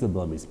hates the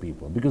Burmese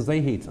people because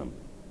they hate him.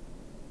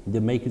 They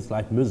make his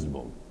life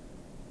miserable,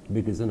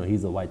 because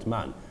he's a white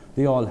man.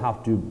 They all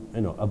have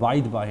to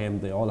abide by him.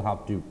 They all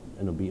have to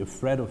be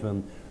afraid of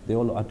him. They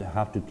all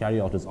have to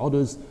carry out his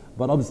orders.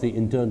 But obviously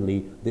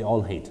internally they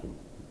all hate him,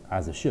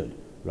 as they should,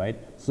 right?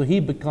 So he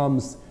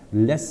becomes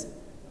less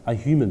a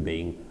human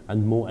being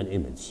and more an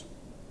image,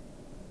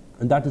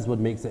 and that is what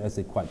makes the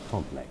essay quite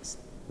complex,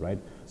 right?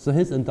 So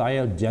his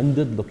entire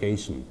gendered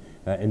location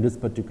in this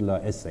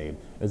particular essay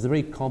is a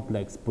very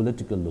complex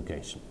political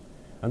location,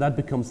 and that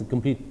becomes a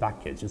complete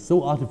package. It's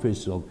so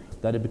artificial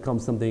that it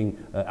becomes something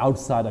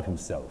outside of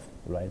himself,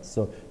 right?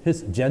 So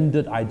his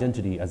gendered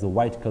identity as a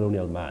white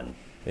colonial man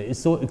is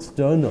so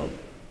external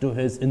to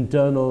his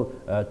internal,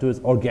 to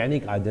his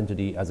organic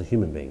identity as a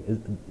human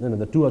being.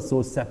 The two are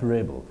so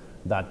separable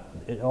that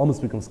it almost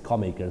becomes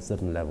comic at a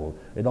certain level.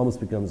 It almost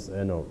becomes,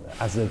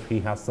 as if he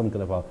has some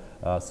kind of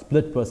a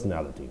split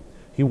personality.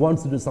 He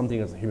wants to do something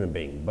as a human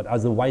being, but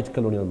as a white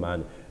colonial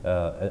man,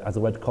 as a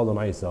white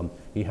colonizer,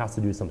 he has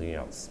to do something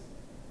else.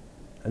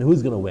 And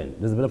who's going to win?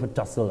 There's a bit of a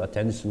tussle, a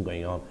tension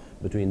going on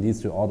between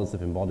these two orders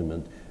of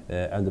embodiment,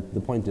 and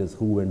the point is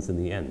who wins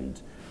in the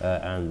end.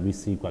 And we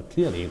see quite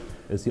clearly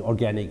it's the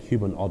organic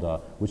human order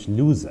which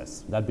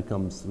loses. That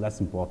becomes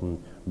less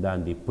important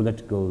than the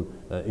political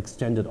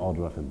extended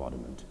order of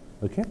embodiment.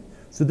 Okay?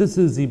 So this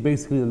is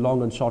basically the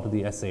long and short of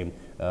the essay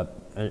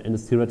in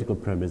its theoretical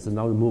premise, and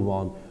now we move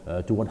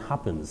on to what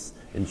happens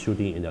in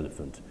Shooting an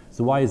Elephant.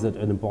 So why is it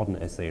an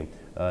important essay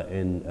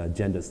in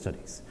gender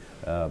studies?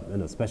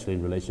 Especially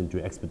in relation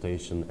to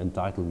expectation,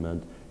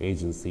 entitlement,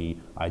 agency,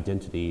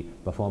 identity,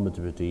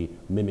 performativity,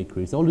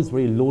 mimicry. So all these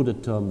very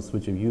loaded terms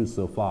which we've used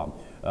so far.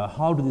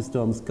 How do these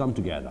terms come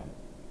together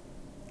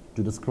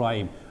to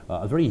describe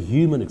a very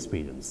human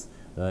experience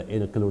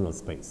in a colonial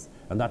space?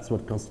 And that's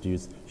what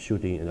constitutes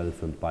Shooting an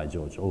Elephant by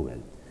George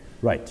Orwell.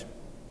 Right.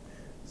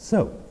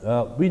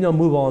 So we now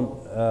move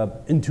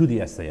on into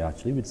the essay,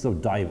 actually. We sort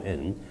of dive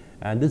in.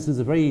 And this is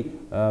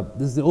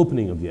this is the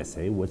opening of the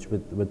essay, with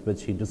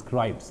which he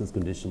describes his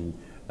condition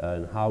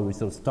and how we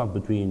sort of stuck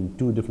between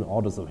two different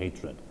orders of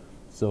hatred.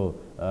 So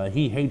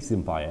he hates the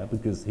empire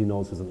because he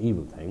knows it's an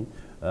evil thing,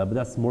 but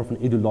that's more of an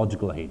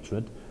ideological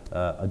hatred,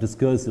 a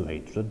discursive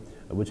hatred,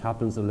 which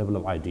happens at the level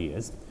of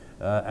ideas.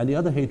 And the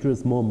other hatred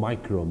is more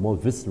micro, more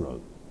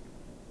visceral,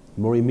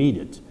 more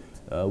immediate,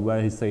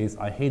 where he says,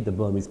 I hate the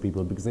Burmese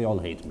people because they all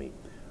hate me,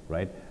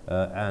 right?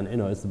 And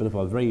it's a bit of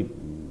a very,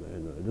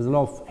 there's a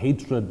lot of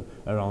hatred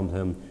around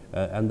him,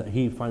 and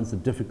he finds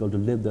it difficult to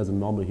live as a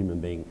normal human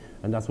being,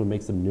 and that's what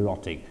makes him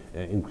neurotic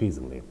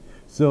increasingly.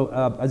 So,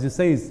 as you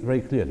say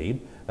very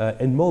clearly,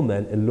 in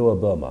Momen in Lower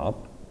Burma,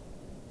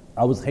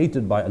 I was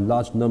hated by a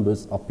large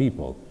numbers of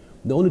people.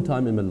 The only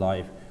time in my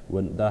life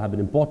when that had been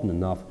important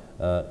enough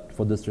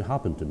for this to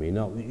happen to me.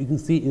 Now, you can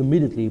see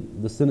immediately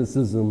the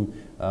cynicism,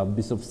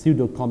 the sort of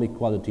pseudo-comic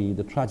quality,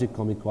 the tragic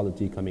comic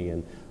quality coming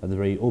in at the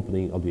very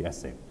opening of the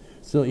essay.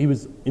 So he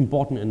was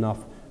important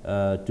enough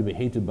to be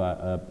hated by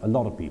a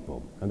lot of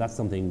people, and that's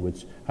something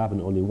which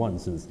happened only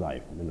once in his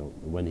life,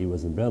 when he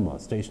was in Burma,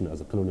 stationed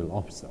as a colonial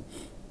officer.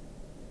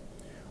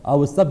 I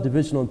was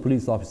subdivisional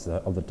police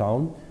officer of the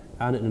town,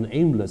 and in an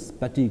aimless,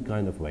 petty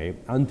kind of way,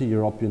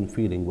 anti-European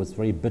feeling was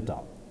very bitter.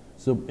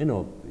 So,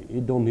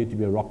 you don't need to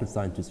be a rocket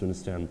scientist to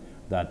understand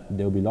that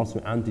there will be lots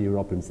of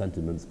anti-European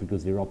sentiments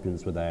because the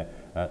Europeans were there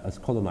as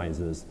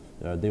colonizers.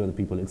 They were the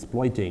people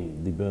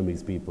exploiting the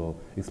Burmese people,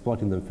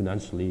 exploiting them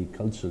financially,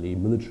 culturally,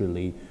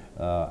 militarily,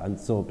 and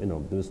so,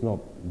 there was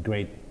no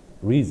great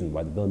reason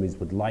why the Burmese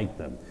would like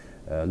them,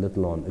 let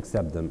alone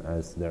accept them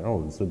as their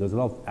own. So there's a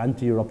lot of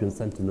anti-European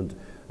sentiment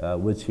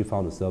which he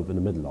found himself in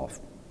the middle of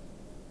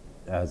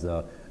as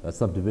a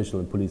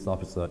subdivisional police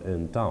officer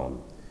in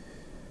town.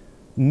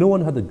 No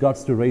one had the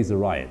guts to raise a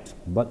riot,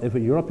 but if a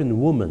European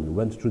woman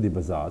went through the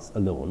bazaars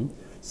alone,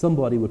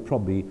 somebody would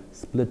probably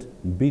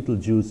split beetle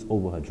juice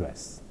over her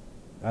dress.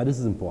 This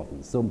is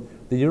important. So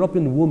the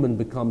European woman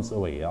becomes a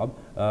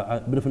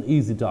bit of an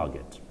easy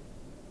target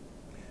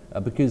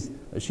because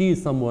she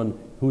is someone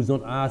who is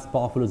not as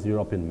powerful as the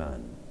European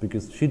man,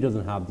 because she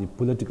doesn't have the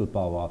political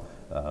power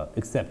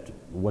except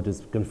what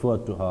is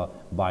conferred to her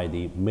by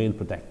the male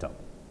protector.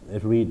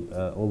 If you read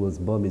Orwell's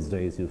Burmese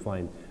Days, you'll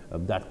find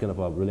that kind of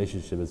a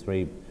relationship is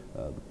very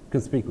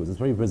conspicuous, it's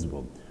very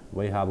visible,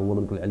 where you have a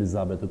woman called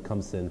Elizabeth who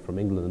comes in from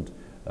England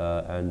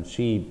and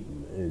she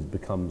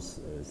becomes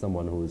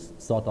someone who is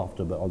sought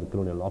after by all the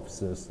colonial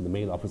officers, and the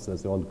male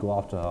officers, they all go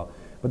after her.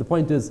 But the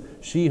point is,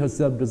 she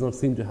herself does not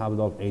seem to have a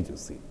lot of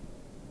agency,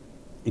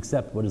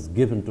 except what is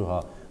given to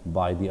her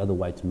by the other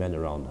white men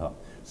around her.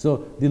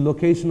 So the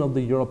location of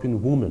the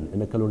European woman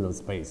in a colonial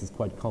space is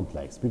quite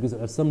complex, because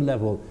at some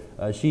level,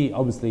 she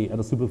obviously at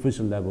a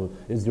superficial level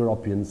is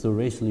European, so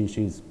racially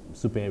she's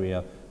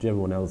superior to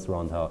everyone else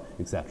around her,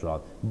 etc.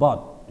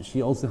 But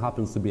she also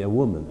happens to be a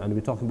woman, and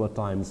we're talking about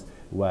times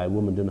where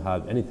women didn't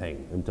have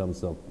anything in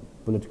terms of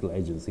political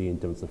agency, in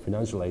terms of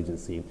financial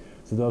agency.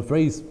 So they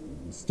were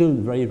still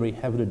very, very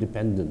heavily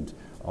dependent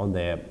on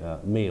their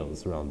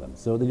males around them.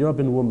 So the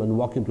European woman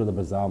walking through the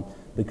bazaar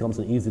becomes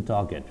an easy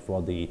target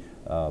for the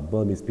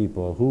Burmese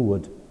people, who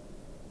would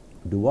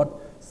do what?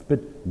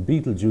 Spit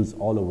beetle juice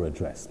all over a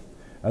dress.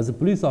 As a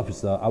police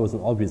officer, I was an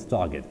obvious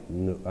target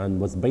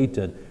and was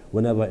baited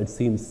whenever it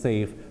seemed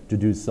safe to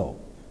do so.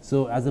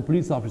 So as a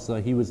police officer,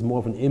 he was more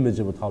of an image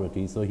of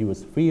authority, so he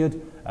was feared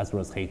as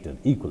well as hated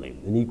equally,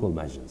 in equal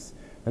measures.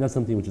 And that's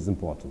something which is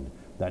important,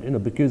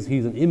 that because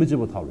he's an image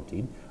of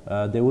authority,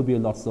 there will be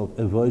lots of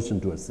aversion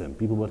towards him.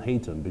 People would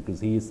hate him because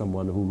he is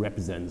someone who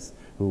represents,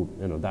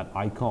 that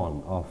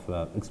icon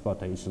of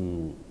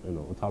exploitation,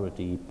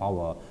 authority,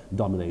 power,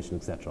 domination,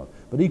 etc.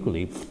 But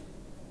equally,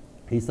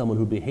 he's someone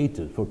who'd be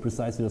hated for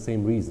precisely the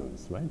same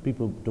reasons, right?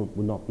 People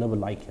would never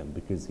like him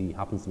because he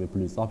happens to be a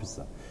police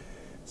officer.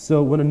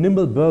 So when a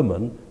nimble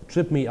Burman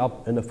tripped me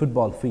up in a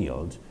football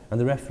field and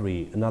the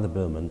referee, another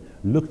Burman,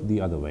 looked the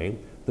other way,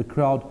 the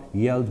crowd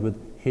yelled with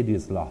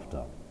hideous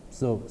laughter.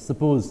 So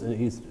suppose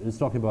he's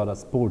talking about a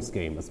sports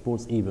game, a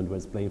sports event where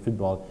he's playing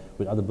football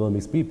with other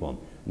Burmese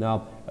people.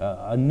 Now,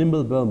 a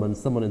nimble Burman,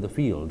 someone in the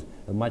field,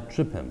 might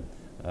trip him,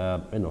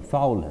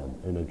 foul him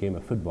in a game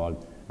of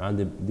football,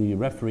 and the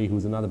referee,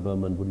 who's another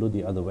Burman, would look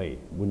the other way,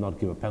 would not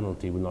give a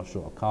penalty, would not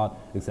show a card,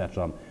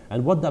 etc.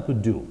 And what that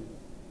would do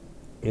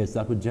is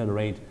that would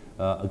generate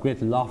a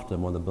great laughter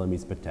among the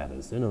Burmese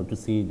spectators, to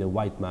see the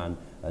white man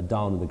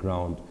down on the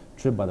ground,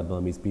 tripped by the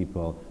Burmese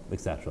people,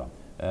 etc.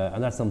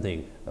 And that's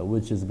something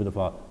which is a bit of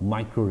a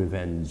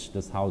micro-revenge.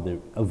 That's how they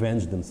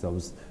avenge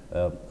themselves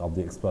of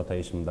the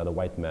exploitation that a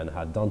white man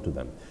had done to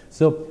them.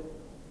 So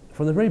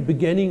from the very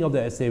beginning of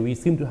the essay, we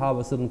seem to have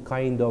a certain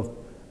kind of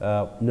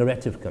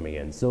narrative coming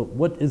in. So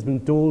what is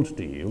being told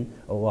to you,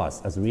 or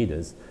us as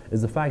readers,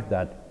 is the fact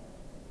that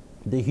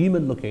the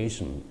human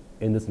location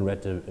in this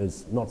narrative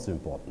is not so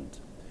important.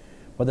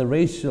 But the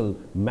racial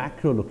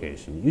macro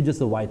location, you're just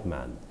a white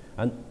man.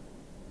 And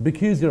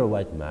because you're a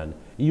white man,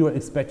 you are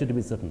expected to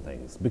be certain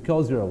things.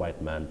 Because you're a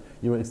white man,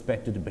 you are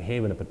expected to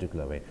behave in a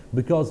particular way.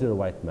 Because you're a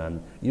white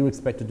man, you're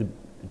expected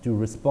to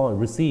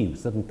receive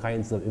certain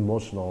kinds of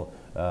emotional,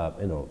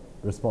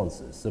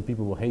 responses. So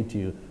people will hate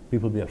you,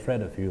 people will be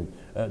afraid of you,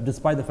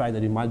 despite the fact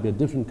that you might be a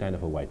different kind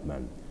of a white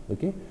man.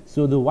 Okay?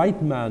 So the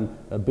white man,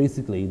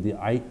 basically, the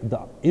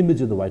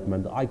image of the white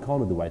man, the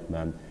icon of the white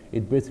man,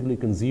 it basically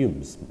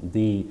consumes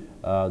the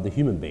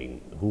human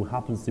being who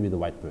happens to be the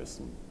white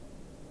person.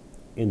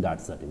 in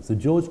that setting. So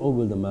George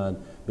Orwell, the man,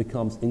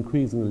 becomes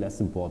increasingly less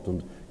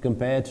important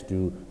compared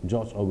to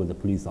George Orwell, the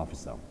police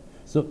officer.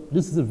 So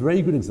this is a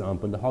very good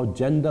example of how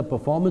gender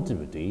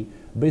performativity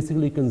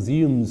basically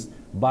consumes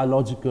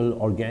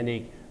biological,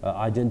 organic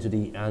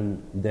identity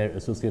and their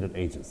associated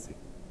agency.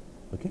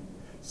 Okay?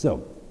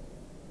 So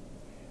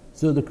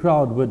the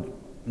crowd would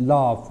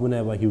laugh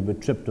whenever he would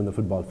be tripped on the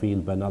football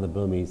field by another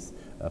Burmese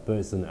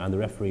person, and the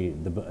referee,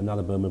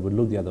 another Burman, would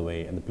look the other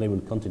way, and the play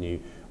would continue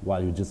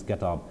while you just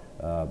get up,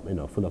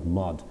 full of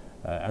mud.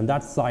 And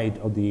that sight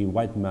of the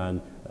white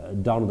man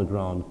down on the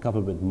ground,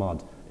 covered with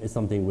mud, is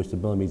something which the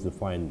Burmese would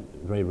find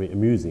very, very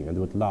amusing, and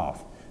they would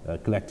laugh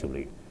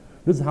collectively.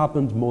 This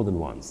happened more than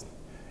once.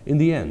 In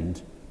the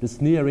end, the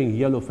sneering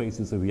yellow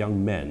faces of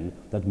young men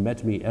that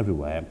met me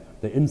everywhere,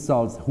 the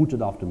insults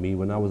hooted after me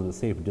when I was at a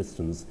safe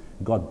distance,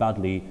 got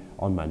badly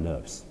on my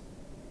nerves.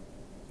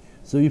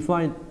 So you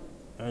find,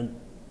 and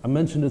I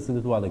mentioned this a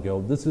little while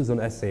ago, this is an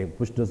essay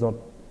which does not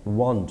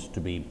want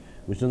to be,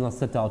 which does not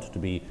set out to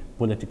be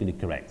politically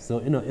correct. So,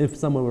 if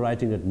someone were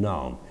writing it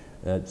now,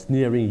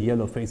 sneering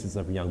yellow faces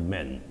of young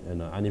men,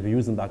 and if you're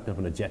using that kind of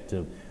an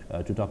adjective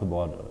to talk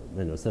about,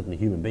 certainly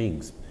human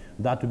beings,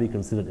 that would be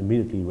considered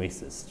immediately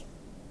racist.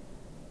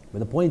 But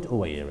the point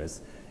over here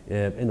is,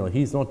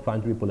 he's not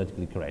trying to be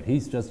politically correct.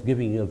 He's just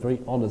giving you a very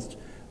honest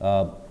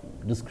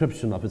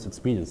description of his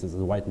experiences as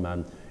a white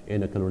man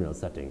in a colonial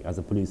setting, as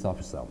a police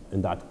officer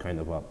in that kind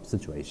of a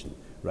situation,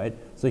 right?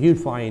 So he'll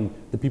find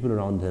the people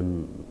around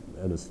him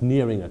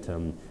sneering at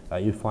him.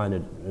 You find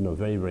it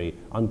very, very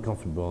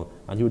uncomfortable,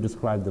 and he would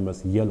describe them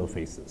as yellow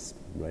faces,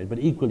 right? But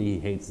equally, he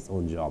hates his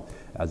own job,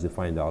 as you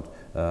find out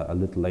a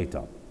little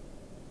later.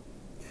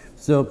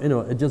 So,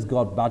 it just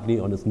got badly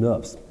on his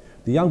nerves.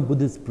 The young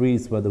Buddhist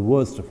priests were the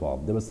worst of all.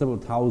 There were several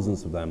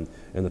thousands of them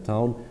in the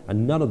town,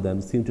 and none of them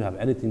seemed to have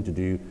anything to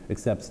do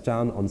except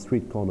stand on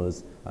street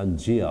corners and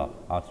jeer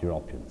at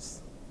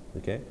Europeans.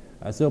 Okay?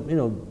 So,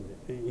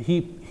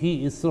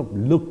 he is sort of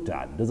looked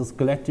at. There's this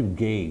collective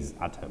gaze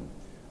at him,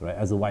 right,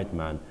 as a white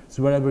man.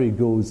 So wherever he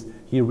goes,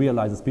 he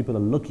realizes people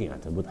are looking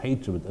at him with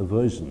hatred, with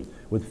aversion,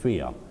 with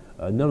fear.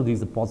 None of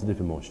these are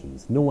positive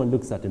emotions. No one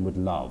looks at him with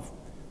love.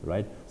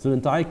 Right? So the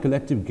entire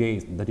collective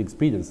gaze that he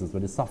experiences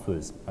when he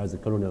suffers as a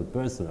colonial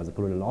person, as a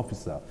colonial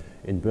officer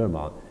in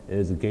Burma,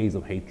 is a gaze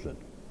of hatred.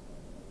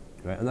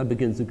 Right? And that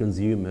begins to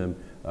consume him,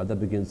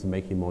 that begins to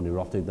make him more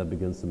neurotic, that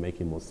begins to make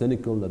him more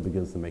cynical, that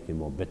begins to make him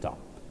more bitter.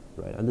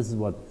 Right? And this is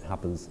what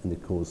happens in the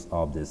course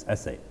of this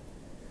essay.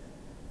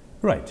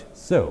 Right,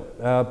 so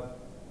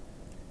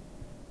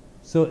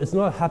it's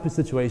not a happy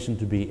situation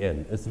to be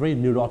in. It's a very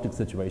neurotic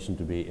situation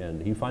to be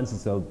in. He finds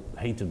himself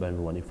hated by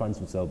everyone. He finds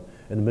himself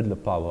in the middle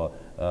of power,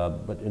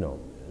 but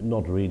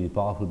not really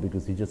powerful,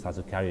 because he just has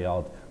to carry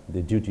out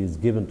the duties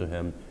given to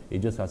him. He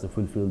just has to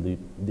fulfill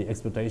the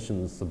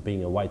expectations of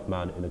being a white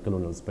man in a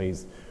colonial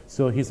space.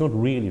 So he's not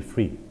really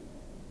free.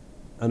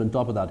 And on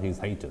top of that, he's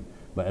hated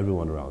by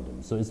everyone around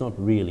him. So it's not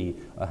really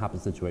a happy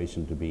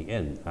situation to be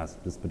in, as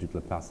this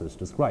particular passage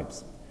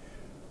describes.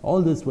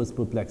 All this was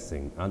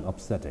perplexing and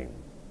upsetting.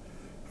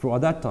 For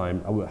at that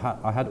time,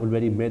 I had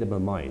already made up my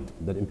mind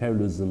that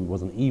imperialism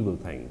was an evil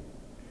thing,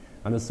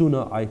 and the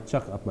sooner I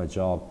chucked up my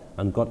job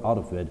and got out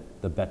of it,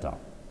 the better.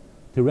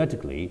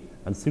 Theoretically,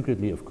 and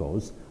secretly of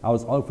course, I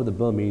was all for the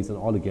Burmese and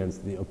all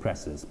against the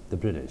oppressors, the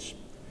British.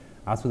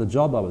 As for the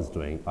job I was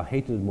doing, I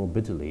hated it more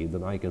bitterly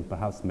than I can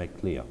perhaps make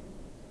clear.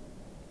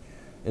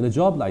 In a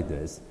job like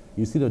this,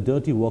 you see the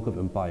dirty work of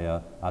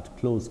empire at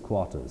close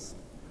quarters,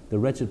 the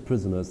wretched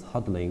prisoners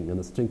huddling in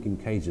the stinking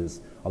cages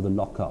of the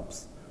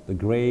lockups, the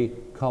grey,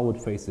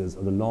 coward faces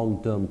of the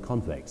long-term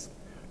convicts,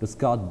 the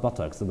scarred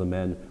buttocks of the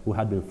men who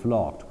had been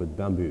flogged with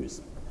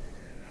bamboos.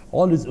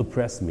 All this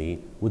oppressed me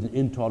with an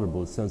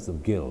intolerable sense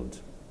of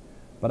guilt,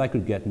 but I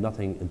could get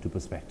nothing into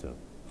perspective.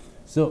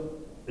 So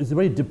it's a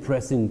very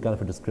depressing kind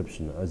of a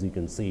description, as you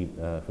can see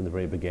from the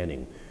very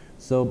beginning.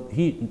 So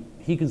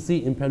he can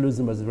see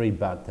imperialism as a very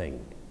bad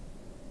thing.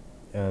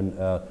 And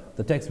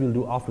the text we'll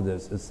do after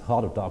this is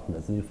Heart of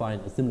Darkness, and you find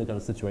a similar kind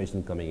of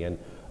situation coming in,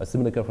 a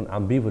similar kind of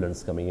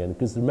ambivalence coming in.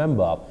 Because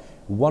remember,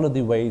 one of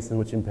the ways in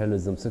which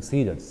imperialism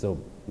succeeded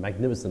so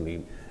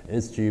magnificently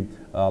is to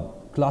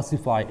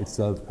classify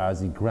itself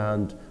as a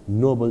grand,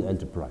 noble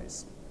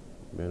enterprise.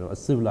 A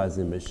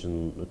civilizing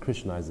mission, a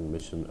Christianizing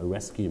mission, a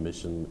rescue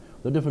mission,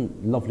 the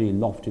different lovely,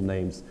 lofty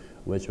names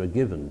which were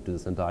given to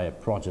this entire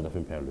project of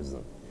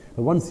imperialism.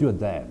 But once you're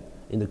there,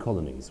 in the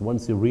colonies,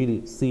 once you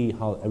really see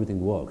how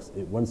everything works,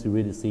 once you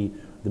really see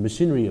the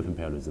machinery of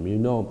imperialism, you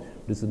know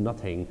this is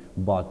nothing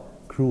but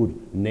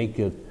crude,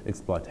 naked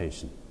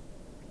exploitation.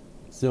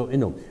 So,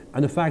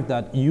 and the fact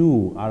that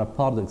you are a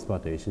part of the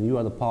exploitation, you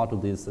are the part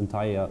of this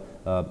entire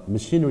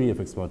machinery of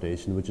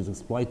exploitation, which is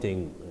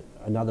exploiting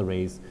another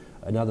race,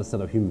 another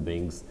set of human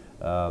beings,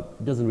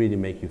 doesn't really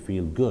make you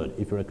feel good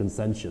if you're a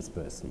conscientious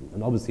person.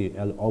 And obviously,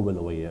 Orwell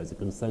over here is a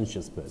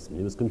conscientious person.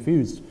 He was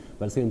confused,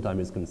 but at the same time,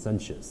 he's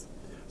conscientious.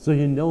 So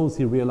he knows,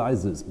 he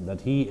realizes that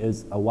he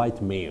is a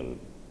white male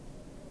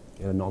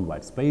in a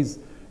non-white space.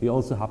 He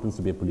also happens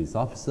to be a police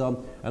officer,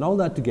 and all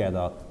that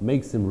together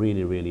makes him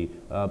really, really,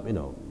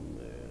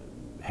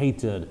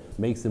 hatred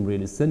makes him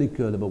really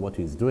cynical about what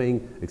he's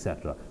doing,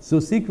 etc. So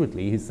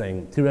secretly, he's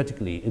saying,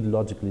 theoretically,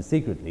 ideologically,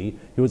 secretly,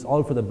 he was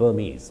all for the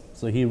Burmese.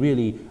 So he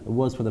really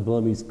was for the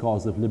Burmese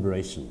cause of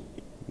liberation,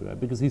 right?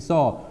 Because he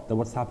saw that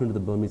what's happened to the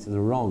Burmese is a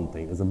wrong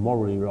thing, is a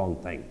morally wrong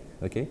thing,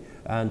 okay?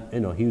 And, you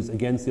know, he was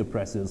against the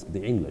oppressors,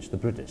 the English, the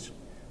British.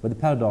 But the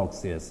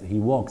paradox is he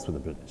works for the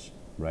British,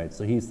 right?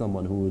 So he's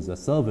someone who is a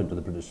servant to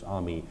the British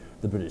Army,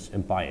 the British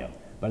Empire.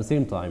 But at the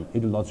same time,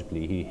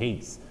 ideologically, he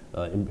hates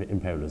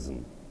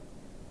imperialism.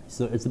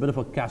 So it's a bit of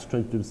a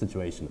catch-22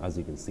 situation, as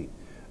you can see.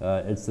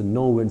 It's a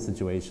no-win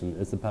situation.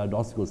 It's a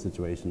paradoxical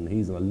situation.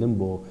 He's in a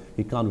limbo.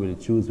 He can't really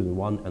choose between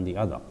one and the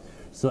other.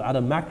 So at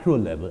a macro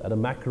level, at a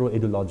macro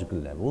ideological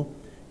level,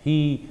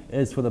 he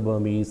is for the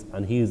Burmese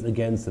and he is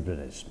against the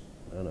British.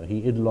 You know,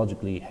 he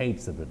ideologically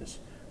hates the British.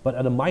 But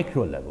at a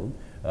micro level,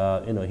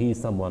 you know, he is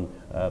someone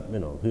you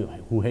know,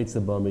 who hates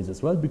the Burmese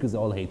as well, because they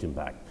all hate him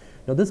back.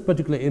 Now, this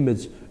particular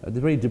image,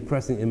 the very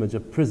depressing image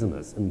of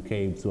prisoners in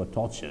caves who are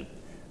tortured,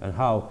 and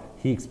how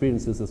he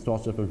experiences this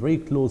torture from very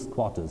close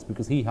quarters,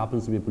 because he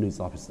happens to be a police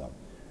officer,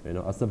 you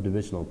know, a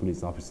subdivisional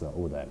police officer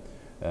over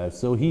there.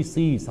 So he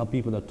sees how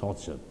people are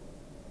tortured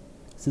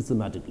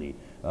systematically,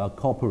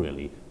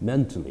 corporally,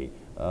 mentally,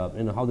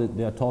 you know, how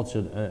they are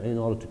tortured in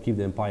order to keep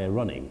the empire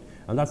running.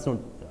 And that's not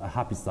a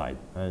happy side.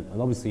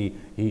 And obviously,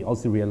 he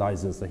also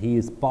realizes that he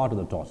is part of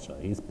the torture.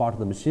 He is part of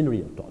the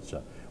machinery of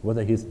torture,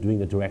 whether he's doing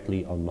it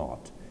directly or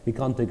not. He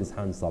can't take his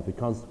hands off. He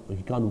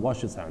can't wash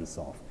his hands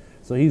off.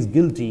 So he's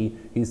guilty,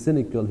 he's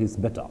cynical, he's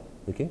bitter,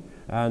 okay?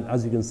 And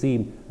as you can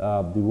see,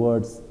 the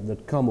words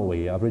that come over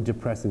here are very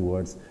depressing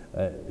words.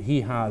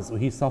 He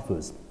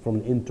suffers from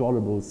an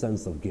intolerable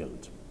sense of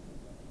guilt.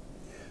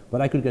 But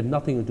I could get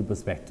nothing into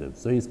perspective.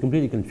 So he's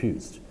completely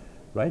confused,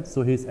 right?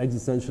 So he's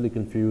existentially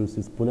confused,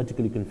 he's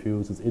politically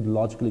confused, he's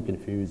ideologically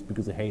confused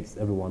because he hates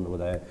everyone over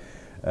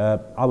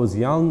there. I was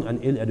young and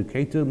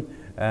ill-educated.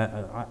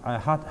 I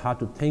had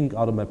to think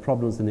out of my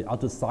problems in the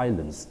utter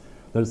silence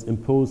that is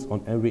imposed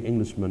on every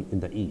Englishman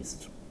in the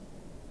East.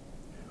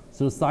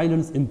 So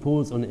silence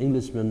imposed on an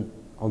Englishman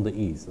on the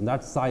East, and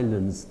that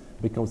silence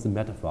becomes a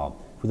metaphor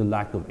for the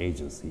lack of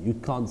agency. You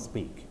can't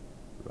speak,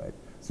 right?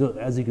 So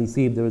as you can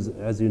see, there is,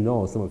 as you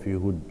know, some of you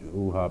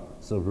who have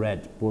sort of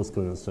read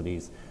post-colonial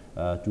studies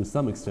to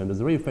some extent,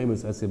 there's a very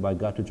famous essay by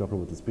Gayatri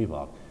Chakraborty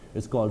Spivak.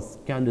 It's called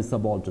Can the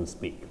Subaltern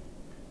Speak,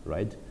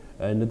 right?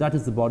 And that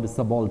is about the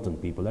subaltern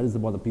people. That is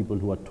about the people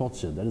who are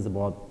tortured. That is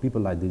about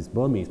people like these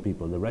Burmese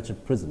people, the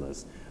wretched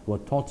prisoners who are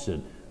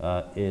tortured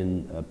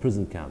in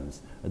prison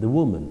camps, the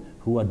women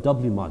who are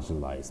doubly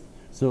marginalized.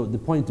 So the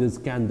point is,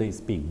 can they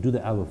speak? Do they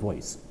have a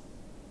voice,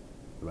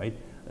 right?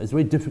 It's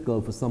very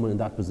difficult for someone in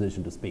that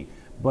position to speak.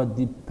 But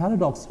the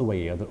paradox over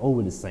here that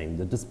Orwell is saying,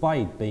 that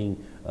despite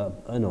being,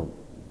 you know,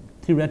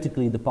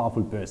 theoretically the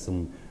powerful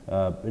person,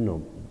 you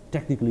know,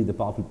 technically the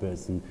powerful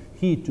person,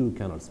 he too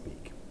cannot speak.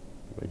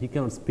 Right? He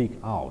cannot speak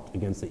out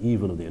against the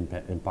evil of the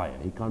empire.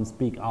 He can't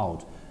speak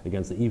out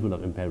against the evil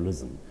of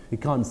imperialism. He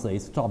can't say,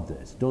 stop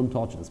this, don't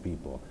torture these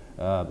people,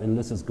 and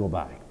let's just go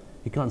back.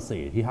 He can't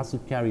say it. He has to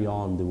carry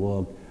on the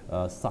work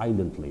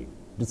silently,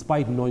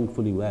 despite knowing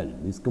fully well.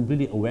 He's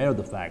completely aware of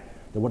the fact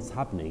that what's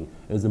happening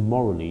is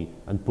morally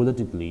and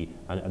politically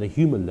and at a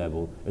human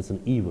level, it's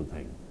an evil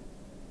thing.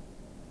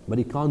 But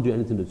he can't do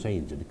anything to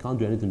change it. He can't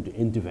do anything to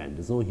intervene.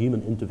 There's no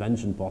human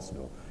intervention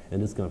possible in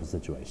this kind of a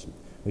situation.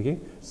 Okay?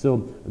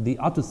 So the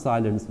utter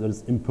silence that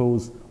is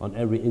imposed on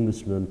every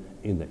Englishman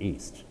in the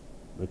East,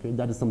 okay,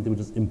 that is something which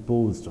is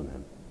imposed on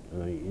him.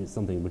 It's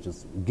something which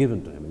is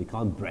given to him, and he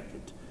can't break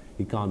it.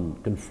 He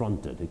can't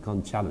confront it. He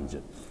can't challenge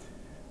it.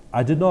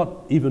 I did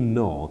not even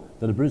know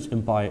that the British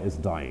Empire is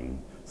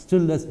dying.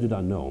 Still less did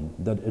I know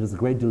that it is a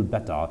great deal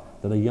better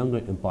than the younger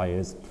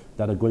empires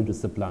that are going to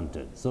supplant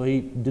it. So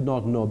he did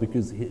not know,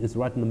 because he is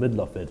right in the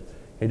middle of it.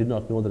 He did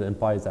not know that the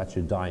empire is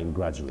actually dying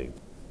gradually.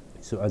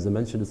 So as I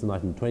mentioned, it's the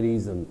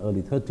 1920s and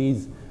early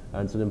 30s,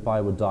 and so the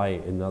empire would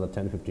die in another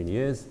 10, 15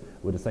 years.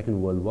 With the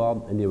Second World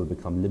War, India would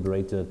become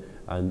liberated,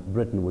 and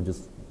Britain would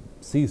just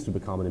cease to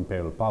become an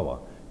imperial power.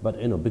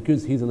 But you know,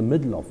 because he's in the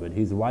middle of it,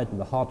 he's right in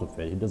the heart of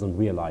it, he doesn't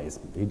realize,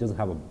 he doesn't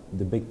have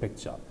the big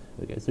picture.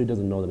 Okay, so he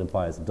doesn't know that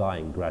empire is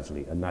dying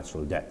gradually, a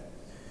natural death.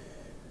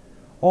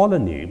 All I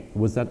knew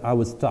was that I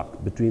was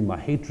stuck between my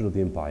hatred of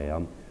the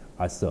empire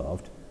I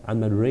served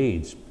and my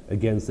rage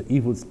against the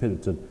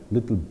evil-spirited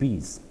little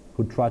beasts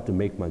who tried to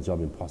make my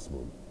job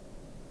impossible.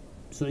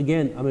 So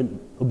again, I mean,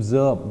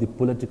 observe the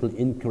political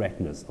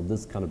incorrectness of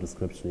this kind of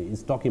description.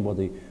 He's talking about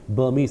the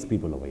Burmese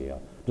people over here,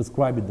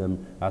 describing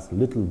them as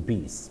little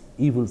beasts,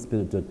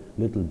 evil-spirited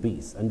little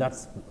beasts, and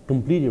that's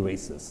completely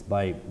racist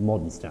by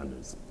modern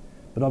standards.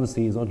 But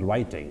obviously, he's not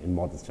writing in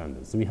modern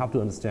standards, so we have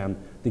to understand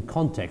the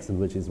context in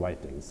which he's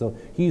writing. So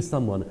he's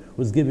someone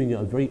who's giving you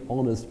a very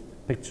honest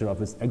picture of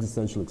his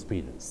existential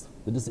experience.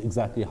 That this is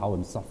exactly how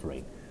I'm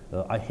suffering.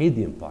 I hate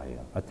the empire.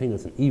 I think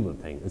it's an evil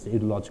thing. It's an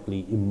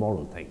ideologically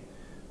immoral thing.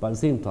 But at the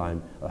same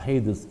time, I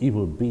hate this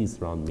evil beasts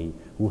around me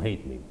who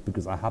hate me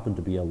because I happen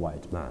to be a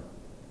white man.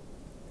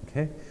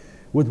 Okay?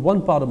 With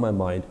one part of my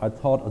mind, I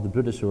thought of the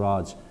British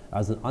Raj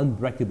as an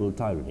unbreakable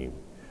tyranny.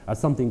 as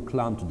something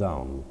clamped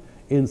down,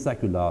 in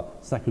secula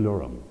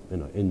secularum,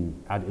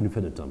 in ad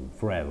infinitum,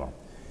 forever,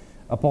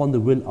 upon the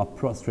will of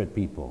prostrate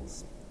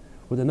peoples.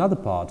 With another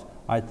part,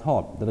 I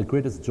thought that the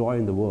greatest joy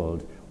in the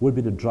world would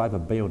be to drive a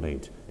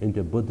bayonet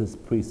into a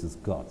Buddhist priest's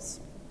guts.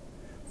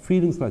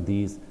 Feelings like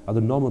these are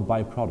the normal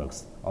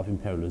byproducts of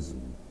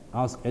imperialism.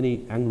 Ask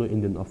any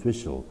Anglo-Indian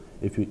official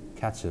if you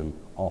catch him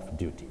off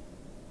duty.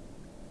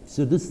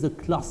 So this is a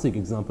classic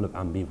example of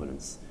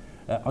ambivalence.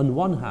 On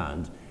one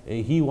hand,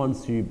 he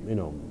wants to,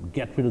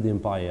 get rid of the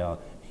empire.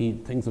 He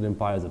thinks of the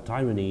empire as a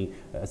tyranny,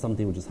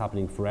 something which is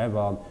happening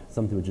forever,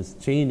 something which is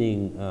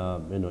chaining,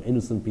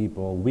 innocent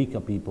people, weaker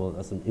people,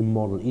 as an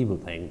immoral, evil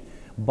thing.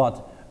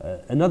 But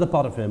another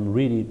part of him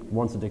really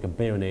wants to take a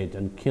bayonet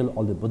and kill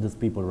all the Buddhist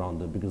people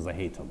around him because they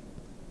hate him,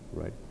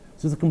 right?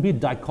 So it's a complete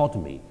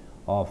dichotomy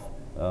of,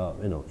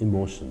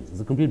 emotions.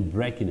 It's a complete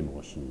break in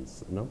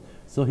emotions,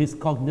 So he's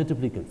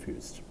cognitively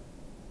confused.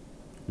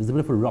 There's a bit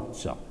of a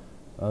rupture.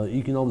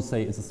 You can always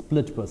say it's a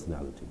split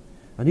personality.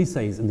 And he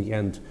says, in the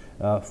end,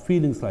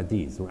 feelings like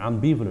these, or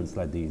ambivalence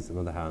like these, on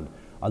the other hand,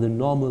 are the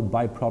normal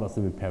byproducts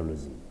of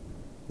imperialism.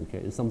 Okay?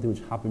 It's something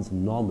which happens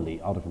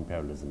normally out of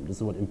imperialism. This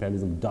is what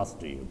imperialism does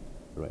to you,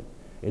 right?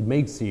 It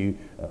makes you,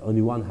 on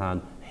the one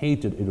hand,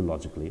 hate it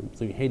ideologically.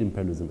 So you hate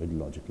imperialism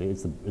ideologically.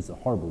 It's a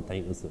horrible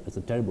thing. It's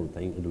a terrible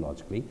thing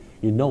ideologically.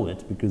 You know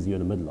it because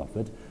you're in the middle of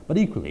it. But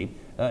equally,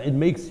 it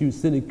makes you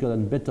cynical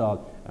and bitter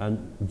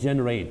and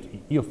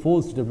you're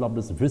forced to develop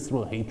this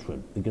visceral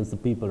hatred against the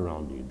people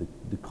around you,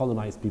 the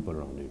colonized people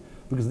around you,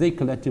 because they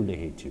collectively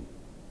hate you.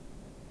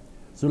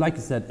 So like I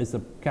said, it's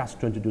a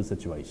catch-22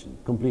 situation,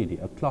 completely,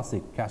 a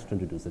classic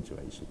catch-22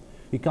 situation.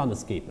 You can't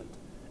escape it.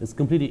 It's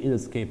completely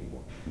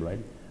inescapable, right?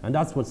 And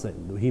that's what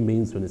he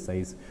means when he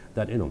says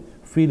that,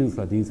 feelings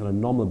like these are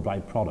normal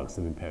byproducts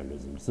of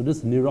imperialism. So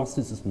this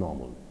neurosis is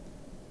normal,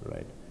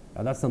 right?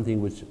 And that's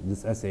something which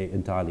this essay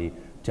entirely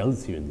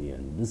tells you in the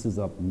end. This is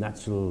a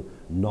natural,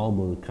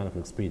 normal kind of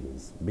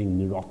experience, being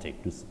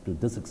neurotic to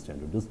this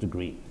extent, to this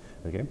degree,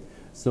 okay?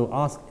 So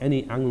ask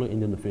any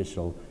Anglo-Indian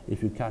official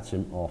if you catch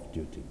him off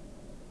duty.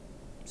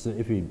 So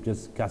if you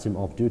just catch him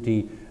off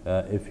duty,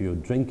 if you're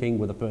drinking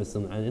with a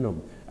person,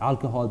 and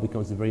alcohol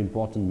becomes a very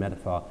important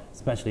metaphor,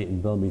 especially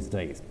in Burmese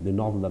Days, the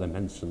novel that I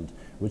mentioned,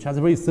 which has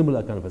a very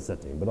similar kind of a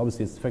setting, but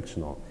obviously it's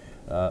fictional.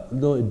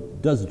 Though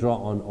it does draw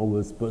on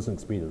Orwell's personal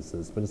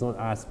experiences, but it's not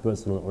as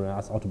personal or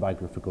as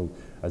autobiographical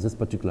as this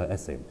particular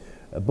essay.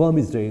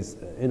 Burmese Days,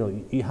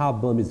 you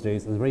have Burmese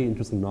Days, it's a very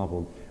interesting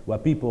novel where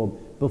people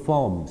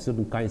perform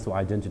certain kinds of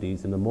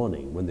identities in the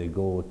morning when they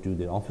go to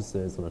the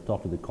offices, when they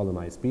talk to the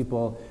colonized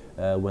people,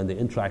 when they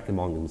interact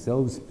among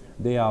themselves.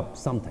 They are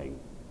something.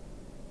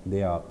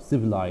 They are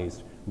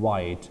civilized,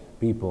 white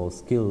people,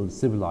 skilled,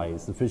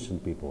 civilized,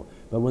 efficient people.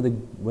 But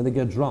when they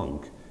get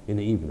drunk in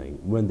the evening,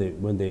 when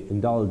they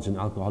indulge in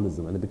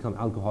alcoholism and they become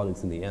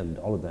alcoholics in the end,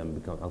 all of them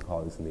become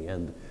alcoholics in the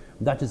end,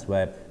 that is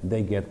where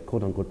they get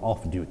quote-unquote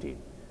off duty.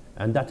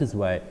 And that is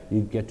where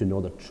you get to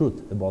know the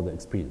truth about the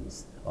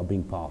experience of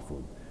being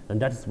powerful. And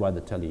that is why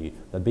they tell you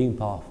that being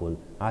powerful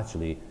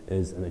actually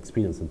is an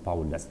experience in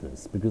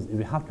powerlessness. Because if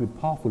you have to be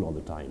powerful all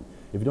the time,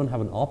 if you don't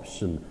have an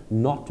option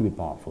not to be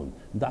powerful,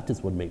 that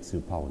is what makes you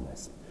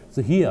powerless.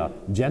 So here,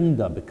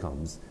 gender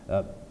becomes,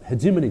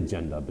 hegemonic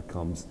gender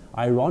becomes,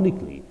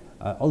 ironically,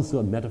 also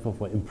a metaphor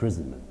for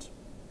imprisonment.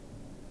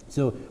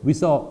 So we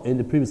saw in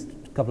the previous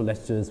couple of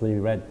lectures when we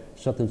read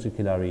Shatranjit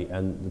Khilari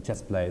and the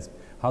chess players,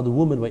 how the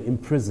women were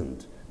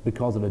imprisoned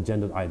because of their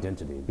gender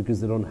identity, because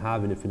they don't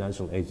have any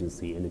financial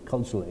agency, any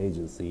cultural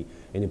agency,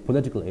 any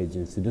political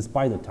agency,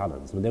 despite their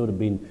talents. I mean, they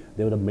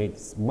would have made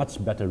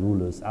much better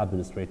rulers,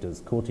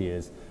 administrators,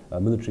 courtiers,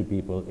 military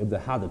people, if they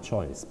had the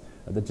choice,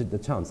 the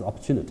chance, the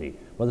opportunity.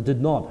 But they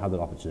did not have that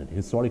opportunity.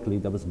 Historically,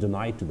 that was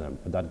denied to them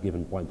at that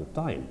given point of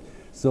time.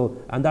 So,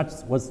 and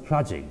that's what's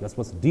tragic. That's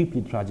what's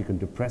deeply tragic and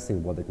depressing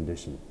about the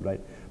condition,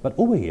 right? But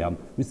over here,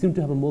 we seem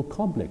to have a more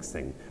complex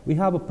thing. We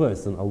have a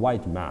person, a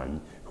white man,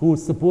 who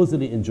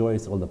supposedly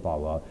enjoys all the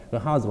power, who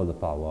has all the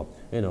power.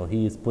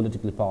 He is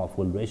politically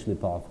powerful, racially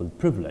powerful,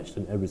 privileged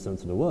in every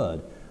sense of the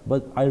word.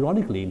 But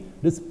ironically,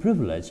 this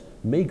privilege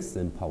makes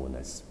him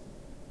powerless.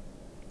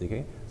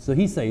 Okay? So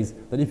he says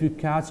that if you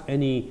catch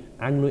any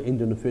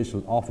Anglo-Indian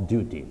official off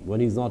duty,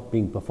 when he's not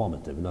being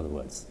performative, in other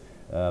words,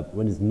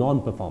 when he's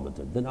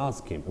non-performative, then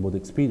ask him about the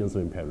experience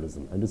of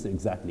imperialism, and this is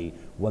exactly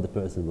what the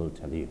person will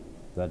tell you.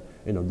 That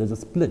there's a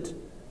split.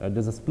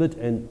 There's a split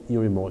in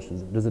your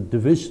emotions. There's a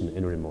division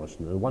in your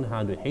emotions. On one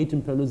hand, you hate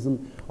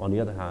imperialism. On the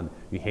other hand,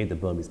 you hate the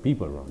Burmese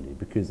people around you,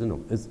 because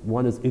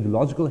one is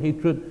ideological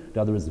hatred,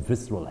 the other is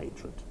visceral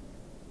hatred.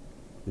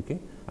 Okay,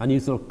 and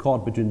you're sort of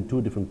caught between two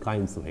different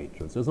kinds of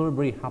hatred. So it's not a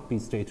very happy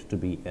state to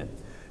be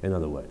in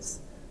other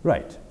words,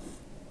 right?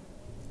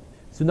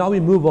 So now we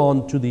move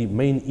on to the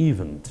main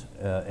event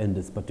in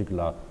this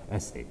particular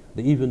essay,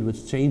 the event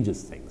which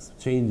changes things,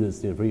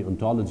 changes the very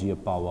ontology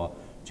of power,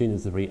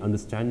 changes the very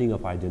understanding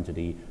of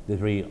identity, the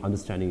very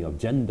understanding of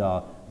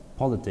gender,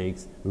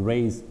 politics,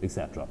 race,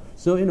 etc.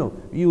 So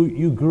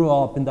you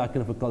grow up in that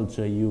kind of a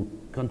culture, you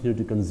continue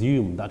to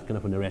consume that kind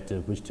of a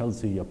narrative which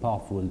tells you you're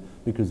powerful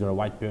because you're a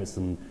white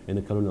person in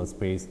a colonial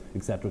space,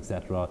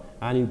 etc.,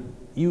 and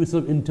you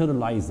sort of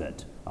internalize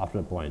it after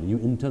a point. You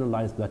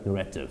internalize that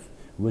narrative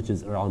which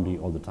is around you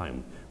all the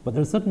time. But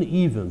there are certain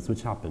events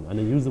which happen, and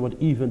I use the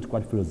word event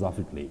quite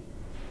philosophically.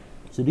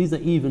 So these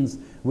are events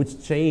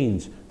which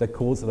change the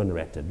course of a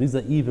narrative. These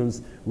are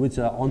events which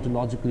are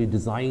ontologically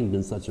designed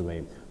in such a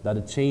way that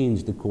it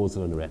change the course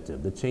of a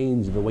narrative. They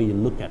change the way you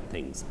look at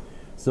things.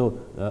 So,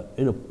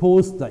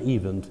 post the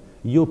event,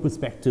 your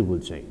perspective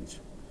will change.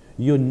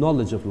 Your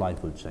knowledge of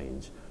life will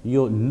change.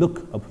 Your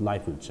look of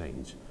life will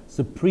change.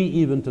 So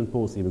pre-event and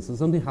post-event. So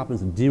something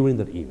happens during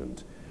that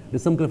event.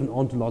 There's some kind of an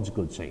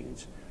ontological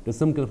change. There's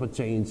some kind of a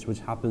change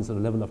which happens at a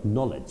level of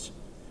knowledge.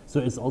 So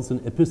it's also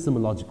an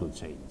epistemological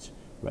change.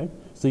 Right?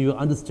 So your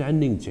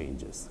understanding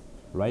changes,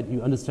 right?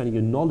 Your understanding,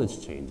 your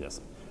knowledge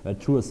changes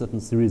through a certain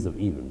series of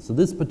events. So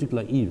this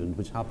particular event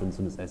which happens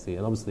in this essay,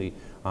 and obviously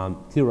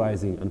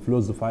theorizing and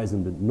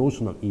philosophizing the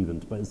notion of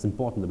event, but it's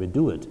important that we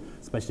do it,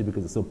 especially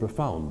because it's so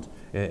profound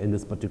in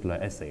this particular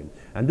essay.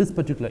 And this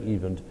particular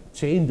event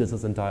changes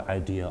this entire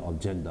idea of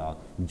gender,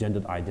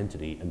 gendered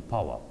identity and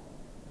power,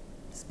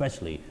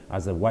 especially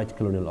as a white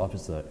colonial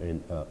officer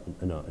in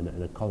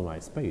a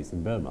colonized space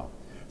in Burma.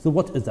 So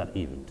what is that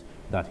event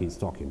that he's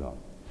talking about?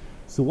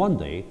 So one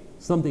day,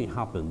 something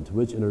happened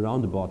which in a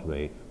roundabout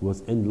way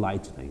was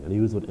enlightening. And he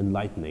used the word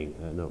enlightening,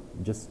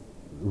 just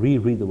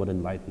reread the word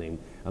enlightening.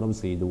 And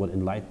obviously the word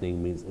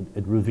enlightening means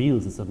it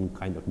reveals a certain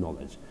kind of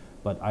knowledge.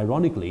 But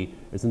ironically,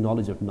 it's a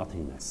knowledge of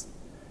nothingness.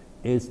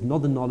 It's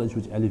not the knowledge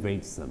which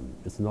elevates them.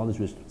 It's the knowledge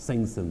which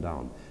sinks them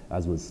down,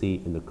 as we'll see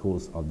in the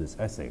course of this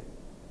essay.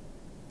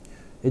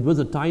 It was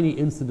a tiny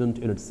incident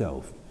in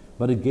itself,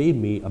 but it gave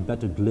me a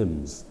better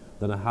glimpse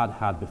than I had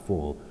had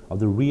before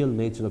of the real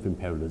nature of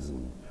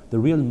imperialism, the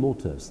real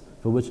motives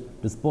for which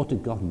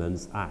despotic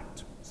governments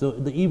act. So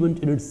the event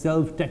in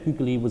itself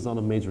technically was not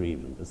a major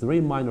event. It's a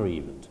very minor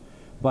event.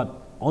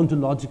 But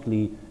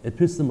ontologically,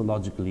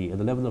 epistemologically, at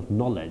the level of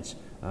knowledge,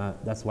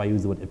 that's why I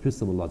use the word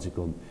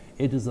epistemological,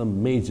 it is a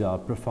major,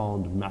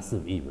 profound,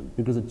 massive event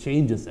because it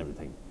changes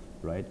everything,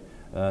 right?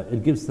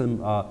 It gives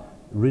them a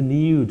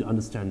renewed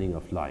understanding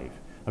of life,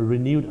 a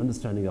renewed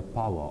understanding of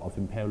power, of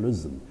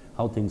imperialism,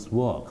 how things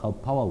work, how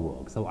power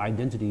works, how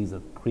identities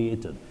are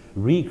created,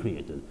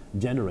 recreated,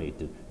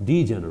 generated,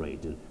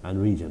 degenerated,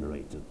 and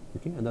regenerated.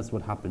 Okay? And that's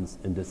what happens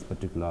in this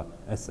particular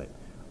essay.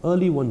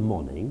 Early one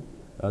morning,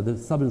 the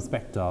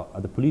sub-inspector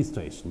at the police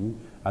station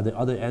at the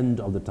other end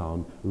of the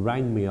town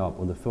rang me up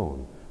on the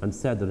phone and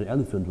said that an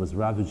elephant was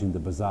ravaging the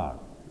bazaar.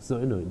 So,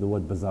 the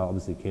word bazaar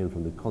obviously came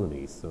from the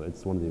colonies, so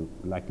it's one of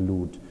the, like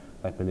loot,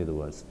 like many of the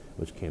words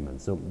which came in.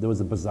 So there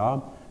was a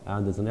bazaar,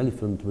 and there's an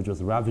elephant which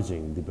was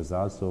ravaging the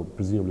bazaar, so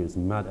presumably it's a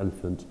mad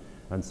elephant,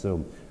 and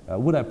so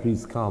would I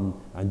please come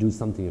and do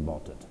something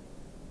about it?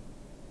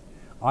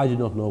 I did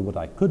not know what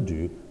I could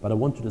do, but I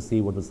wanted to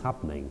see what was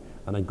happening,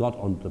 and I got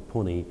on the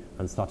pony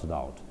and started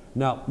out.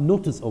 Now,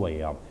 notice over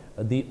here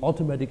the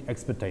automatic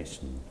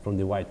expectation from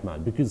the white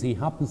man, because he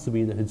happens to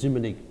be in the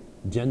hegemonic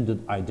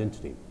gendered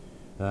identity.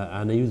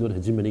 And I use the word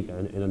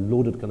hegemonic in a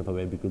loaded kind of a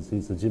way because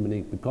he's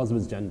hegemonic because of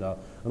his gender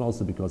and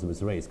also because of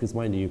his race. Because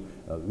mind you,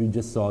 we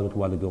just saw a little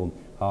while ago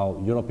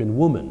how European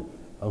women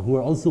who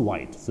are also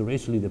white, so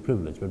racially they're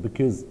privileged, but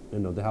because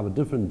they have a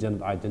different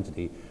gender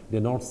identity,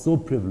 they're not so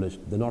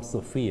privileged, they're not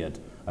so feared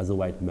as a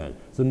white man.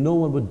 So no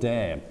one would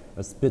dare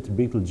spit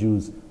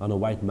Beetlejuice on a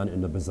white man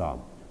in the bazaar.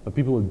 But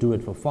people will do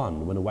it for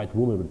fun when a white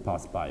woman would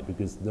pass by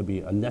because there'll be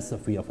a lesser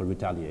fear for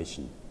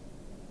retaliation.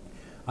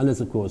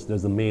 Unless, of course,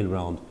 there's a male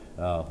around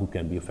who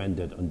can be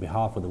offended on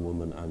behalf of the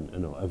woman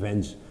and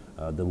avenge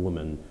the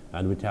woman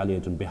and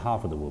retaliate on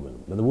behalf of the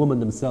woman. Now, the women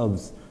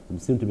themselves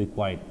seem to be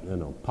quite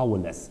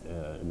powerless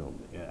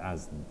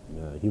as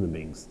human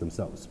beings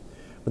themselves.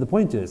 But the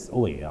point is,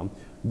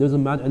 there's a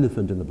mad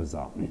elephant in the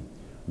bazaar.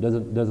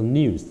 There's a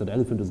news that the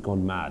elephant has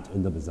gone mad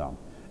in the bazaar.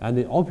 And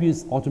the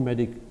obvious,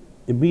 automatic,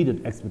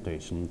 immediate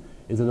expectation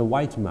is that a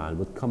white man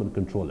would come and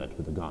control it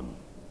with a gun,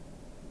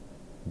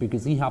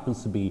 because he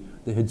happens to be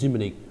the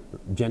hegemonic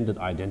gendered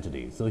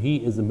identity. So he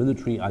is a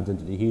military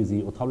identity, he is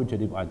the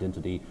authoritative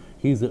identity,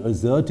 he is the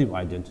assertive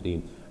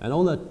identity, and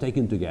all that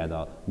taken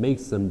together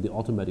makes him the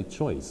automatic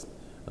choice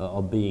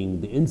of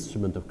being the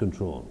instrument of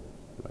control.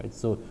 Right?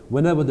 So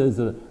whenever there's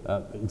an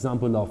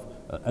example of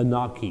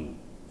anarchy,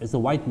 it's a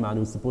white man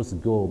who's supposed to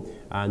go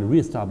and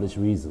reestablish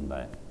reason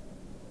there.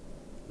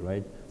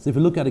 Right? So if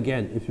you look at,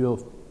 again, if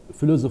you're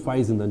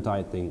philosophizing the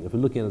entire thing, if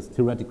you're looking at a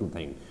theoretical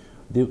thing,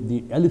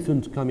 the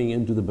elephant coming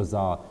into the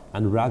bazaar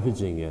and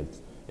ravaging it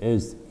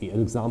is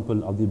an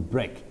example of the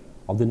break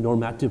of the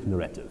normative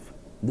narrative.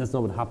 That's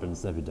not what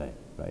happens every day,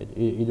 right?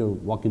 You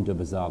don't walk into a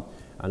bazaar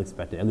and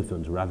expect an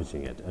elephant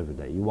ravaging it every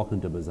day. You walk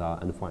into a bazaar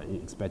and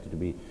expect it to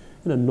be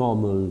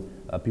normal,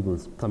 people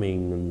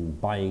coming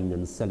and buying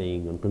and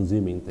selling and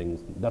consuming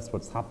things. That's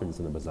what happens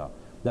in a bazaar.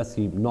 That's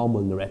the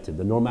normal narrative,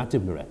 the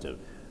normative narrative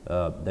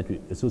that we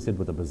associate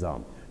with a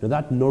bazaar. Now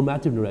that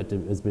normative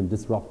narrative has been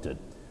disrupted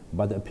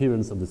by the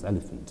appearance of this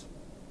elephant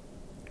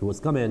who had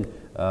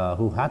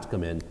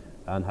come in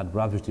and had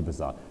ravaged the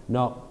bazaar.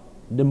 Now,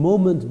 the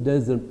moment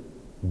there's a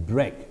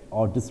break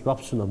or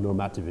disruption of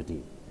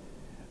normativity,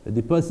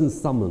 the person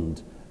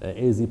summoned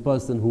is the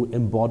person who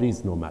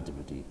embodies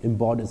normativity,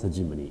 embodies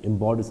hegemony,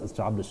 embodies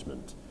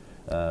establishment,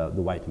 the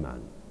white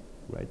man,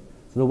 right?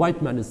 So the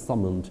white man is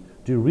summoned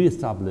to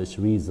re-establish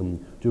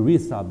reason, to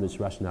re-establish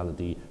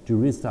rationality, to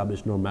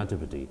re-establish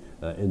normativity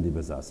in the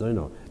bazaar.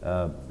 So,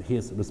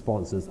 his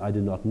response is, I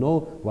did not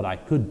know what I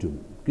could do.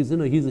 Because,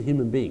 he's a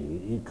human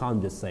being. He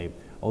can't just say,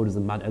 oh, there's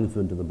a mad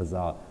elephant in the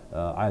bazaar,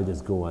 I'll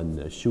just go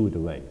and shoo it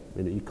away.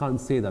 You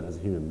can't say that as a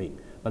human being.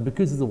 But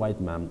because he's a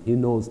white man, he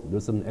knows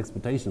there's some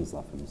expectations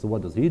of him. So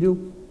what does he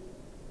do?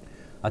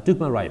 I took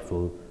my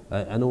rifle,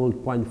 an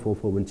old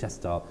 .44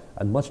 Winchester,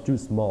 and much too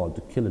small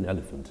to kill an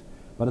elephant.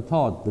 But I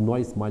thought the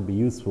noise might be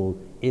useful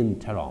in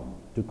Tehran,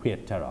 to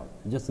create terror,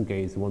 just in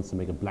case he wants to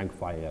make a blank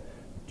fire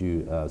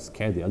to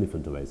scare the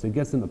elephant away. So he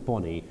gets in a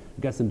pony,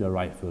 gets into a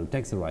rifle,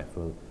 takes a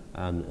rifle,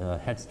 and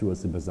heads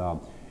towards the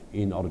bazaar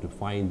in order to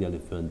find the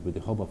elephant with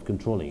the hope of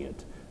controlling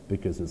it,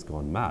 because it's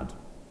gone mad.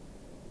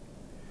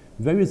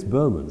 Various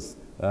Burmans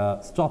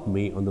stopped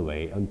me on the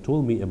way and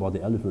told me about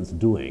the elephant's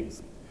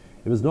doings.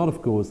 It was not,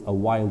 of course, a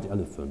wild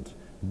elephant,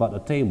 but a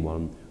tame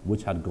one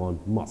which had gone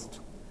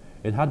must.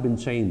 It had been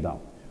chained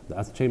up,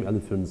 as tame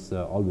elephants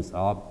always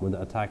are when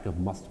the attack of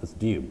must is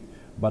due.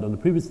 But on the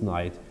previous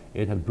night,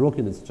 it had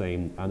broken its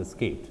chain and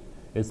escaped.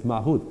 Its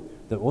mahout,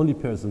 the only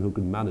person who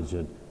could manage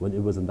it when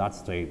it was in that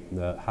state,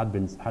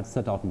 had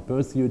set out in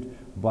pursuit,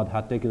 but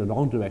had taken a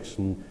wrong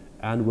direction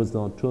and was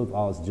now 12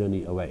 hours'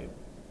 journey away.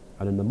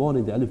 And in the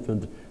morning, the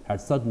elephant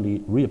had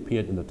suddenly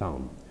reappeared in the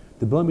town.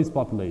 The Burmese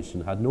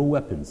population had no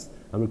weapons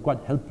and were quite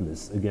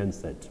helpless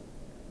against it.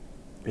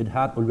 It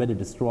had already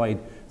destroyed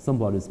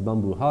somebody's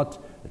bamboo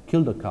hut,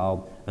 killed a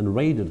cow, and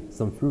raided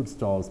some fruit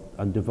stalls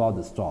and devoured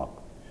the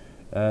stock.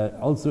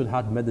 Also, it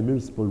had met the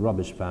municipal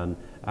rubbish van,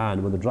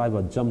 and when the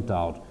driver jumped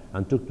out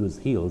and took to his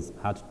heels,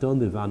 had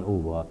turned the van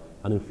over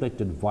and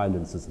inflicted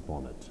violences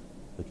upon it.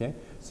 Okay?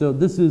 So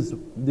this is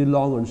the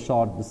long and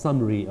short, the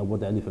summary of what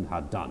the elephant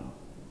had done.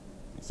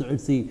 So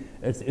it's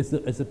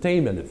a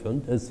tame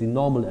elephant, it's the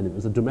normal elephant,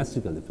 it's a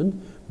domestic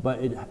elephant,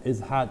 but it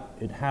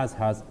has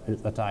had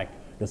its attack,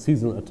 the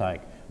seasonal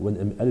attack.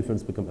 When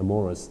elephants become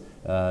amorous,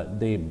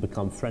 they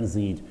become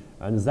frenzied,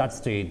 and it's that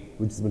state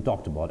which has been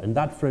talked about. In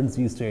that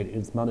frenzied state,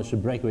 it's managed to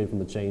break away from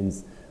the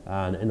chains,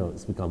 and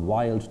it's become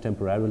wild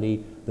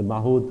temporarily. The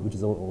mahout,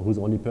 who's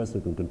the only person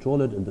who can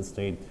control it in this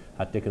state,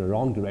 had taken a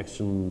wrong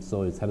direction,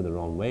 so it's headed the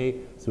wrong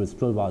way. So it's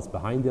 12 hours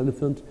behind the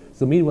elephant.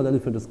 So meanwhile, the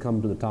elephant has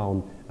come to the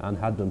town and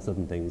had done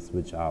certain things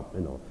which are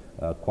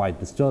quite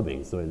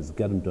disturbing. So it's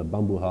get into a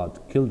bamboo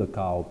hut, killed a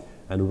cow,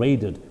 and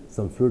raided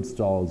some fruit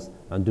stalls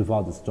and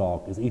devoured the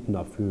stock. It's eaten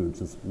up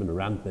fruits. It's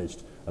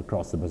rampaged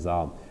across the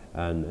bazaar.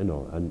 And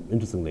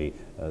interestingly,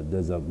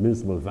 there's a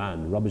municipal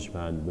van, rubbish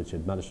van, which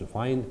it managed to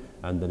find,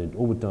 and then it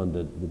overturned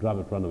it. The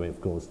driver ran away,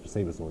 of course, to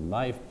save his own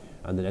life,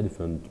 and the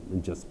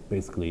elephant just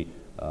basically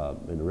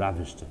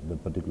ravished the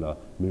particular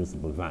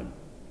municipal van.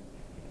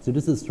 So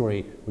this is a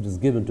story which is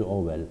given to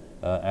Orwell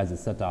as he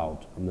set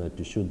out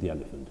to shoot the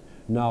elephant.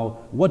 Now,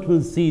 what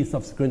we'll see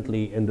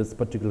subsequently in this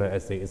particular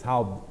essay is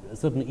how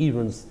certain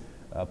events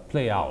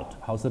play out,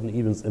 how certain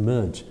events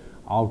emerge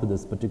out of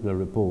this particular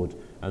report,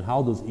 and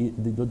how those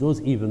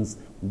events,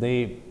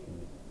 they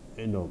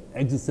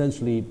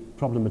existentially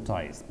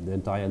problematize the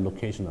entire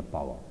location of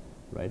power,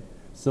 right?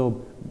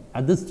 So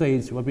at this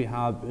stage, what we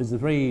have is a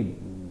very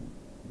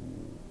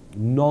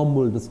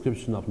normal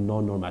description of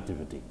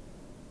non-normativity,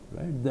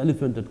 right? The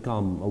elephant had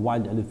come, a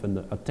wild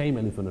elephant, a tame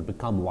elephant had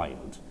become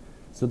wild.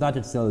 So that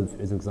itself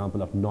is an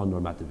example of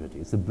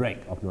non-normativity. It's a break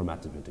of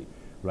normativity,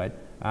 right?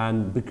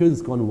 And because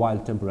it's gone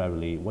wild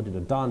temporarily, what it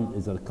had done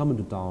is it had come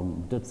into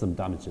town, did some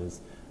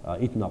damages,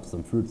 eaten up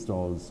some fruit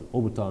stalls,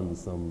 overturned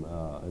some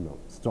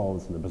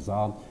stalls in the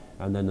bazaar,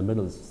 and then in the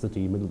middle of the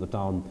city, middle of the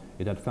town,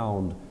 it had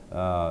found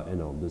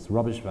this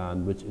rubbish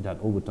van which it had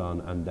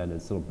overturned, and then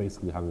it's sort of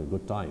basically having a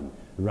good time,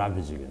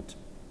 ravaging it.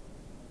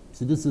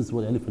 So this is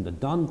what the elephant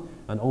had done,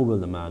 and Orwell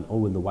the man,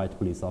 Orwell the white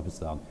police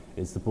officer,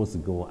 is supposed to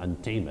go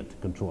and tame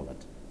it, control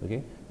it.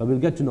 Okay? But we'll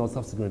get to know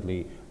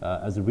subsequently,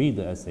 as we read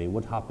the essay,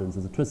 what happens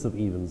is a twist of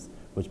events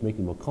which make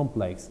it more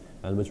complex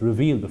and which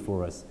reveal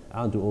before us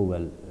and to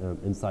Orwell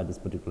inside this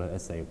particular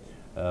essay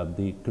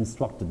the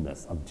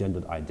constructedness of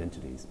gendered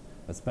identities,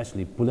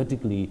 especially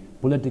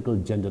political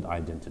gendered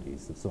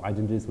identities. So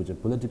identities which are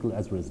political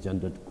as well as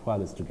gendered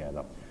coalesce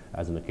together,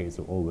 as in the case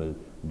of Orwell,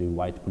 the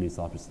white police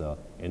officer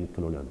in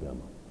colonial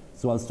Burma.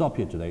 So I'll stop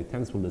here today.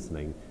 Thanks for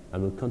listening,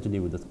 and we'll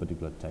continue with this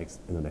particular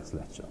text in the next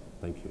lecture.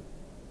 Thank you.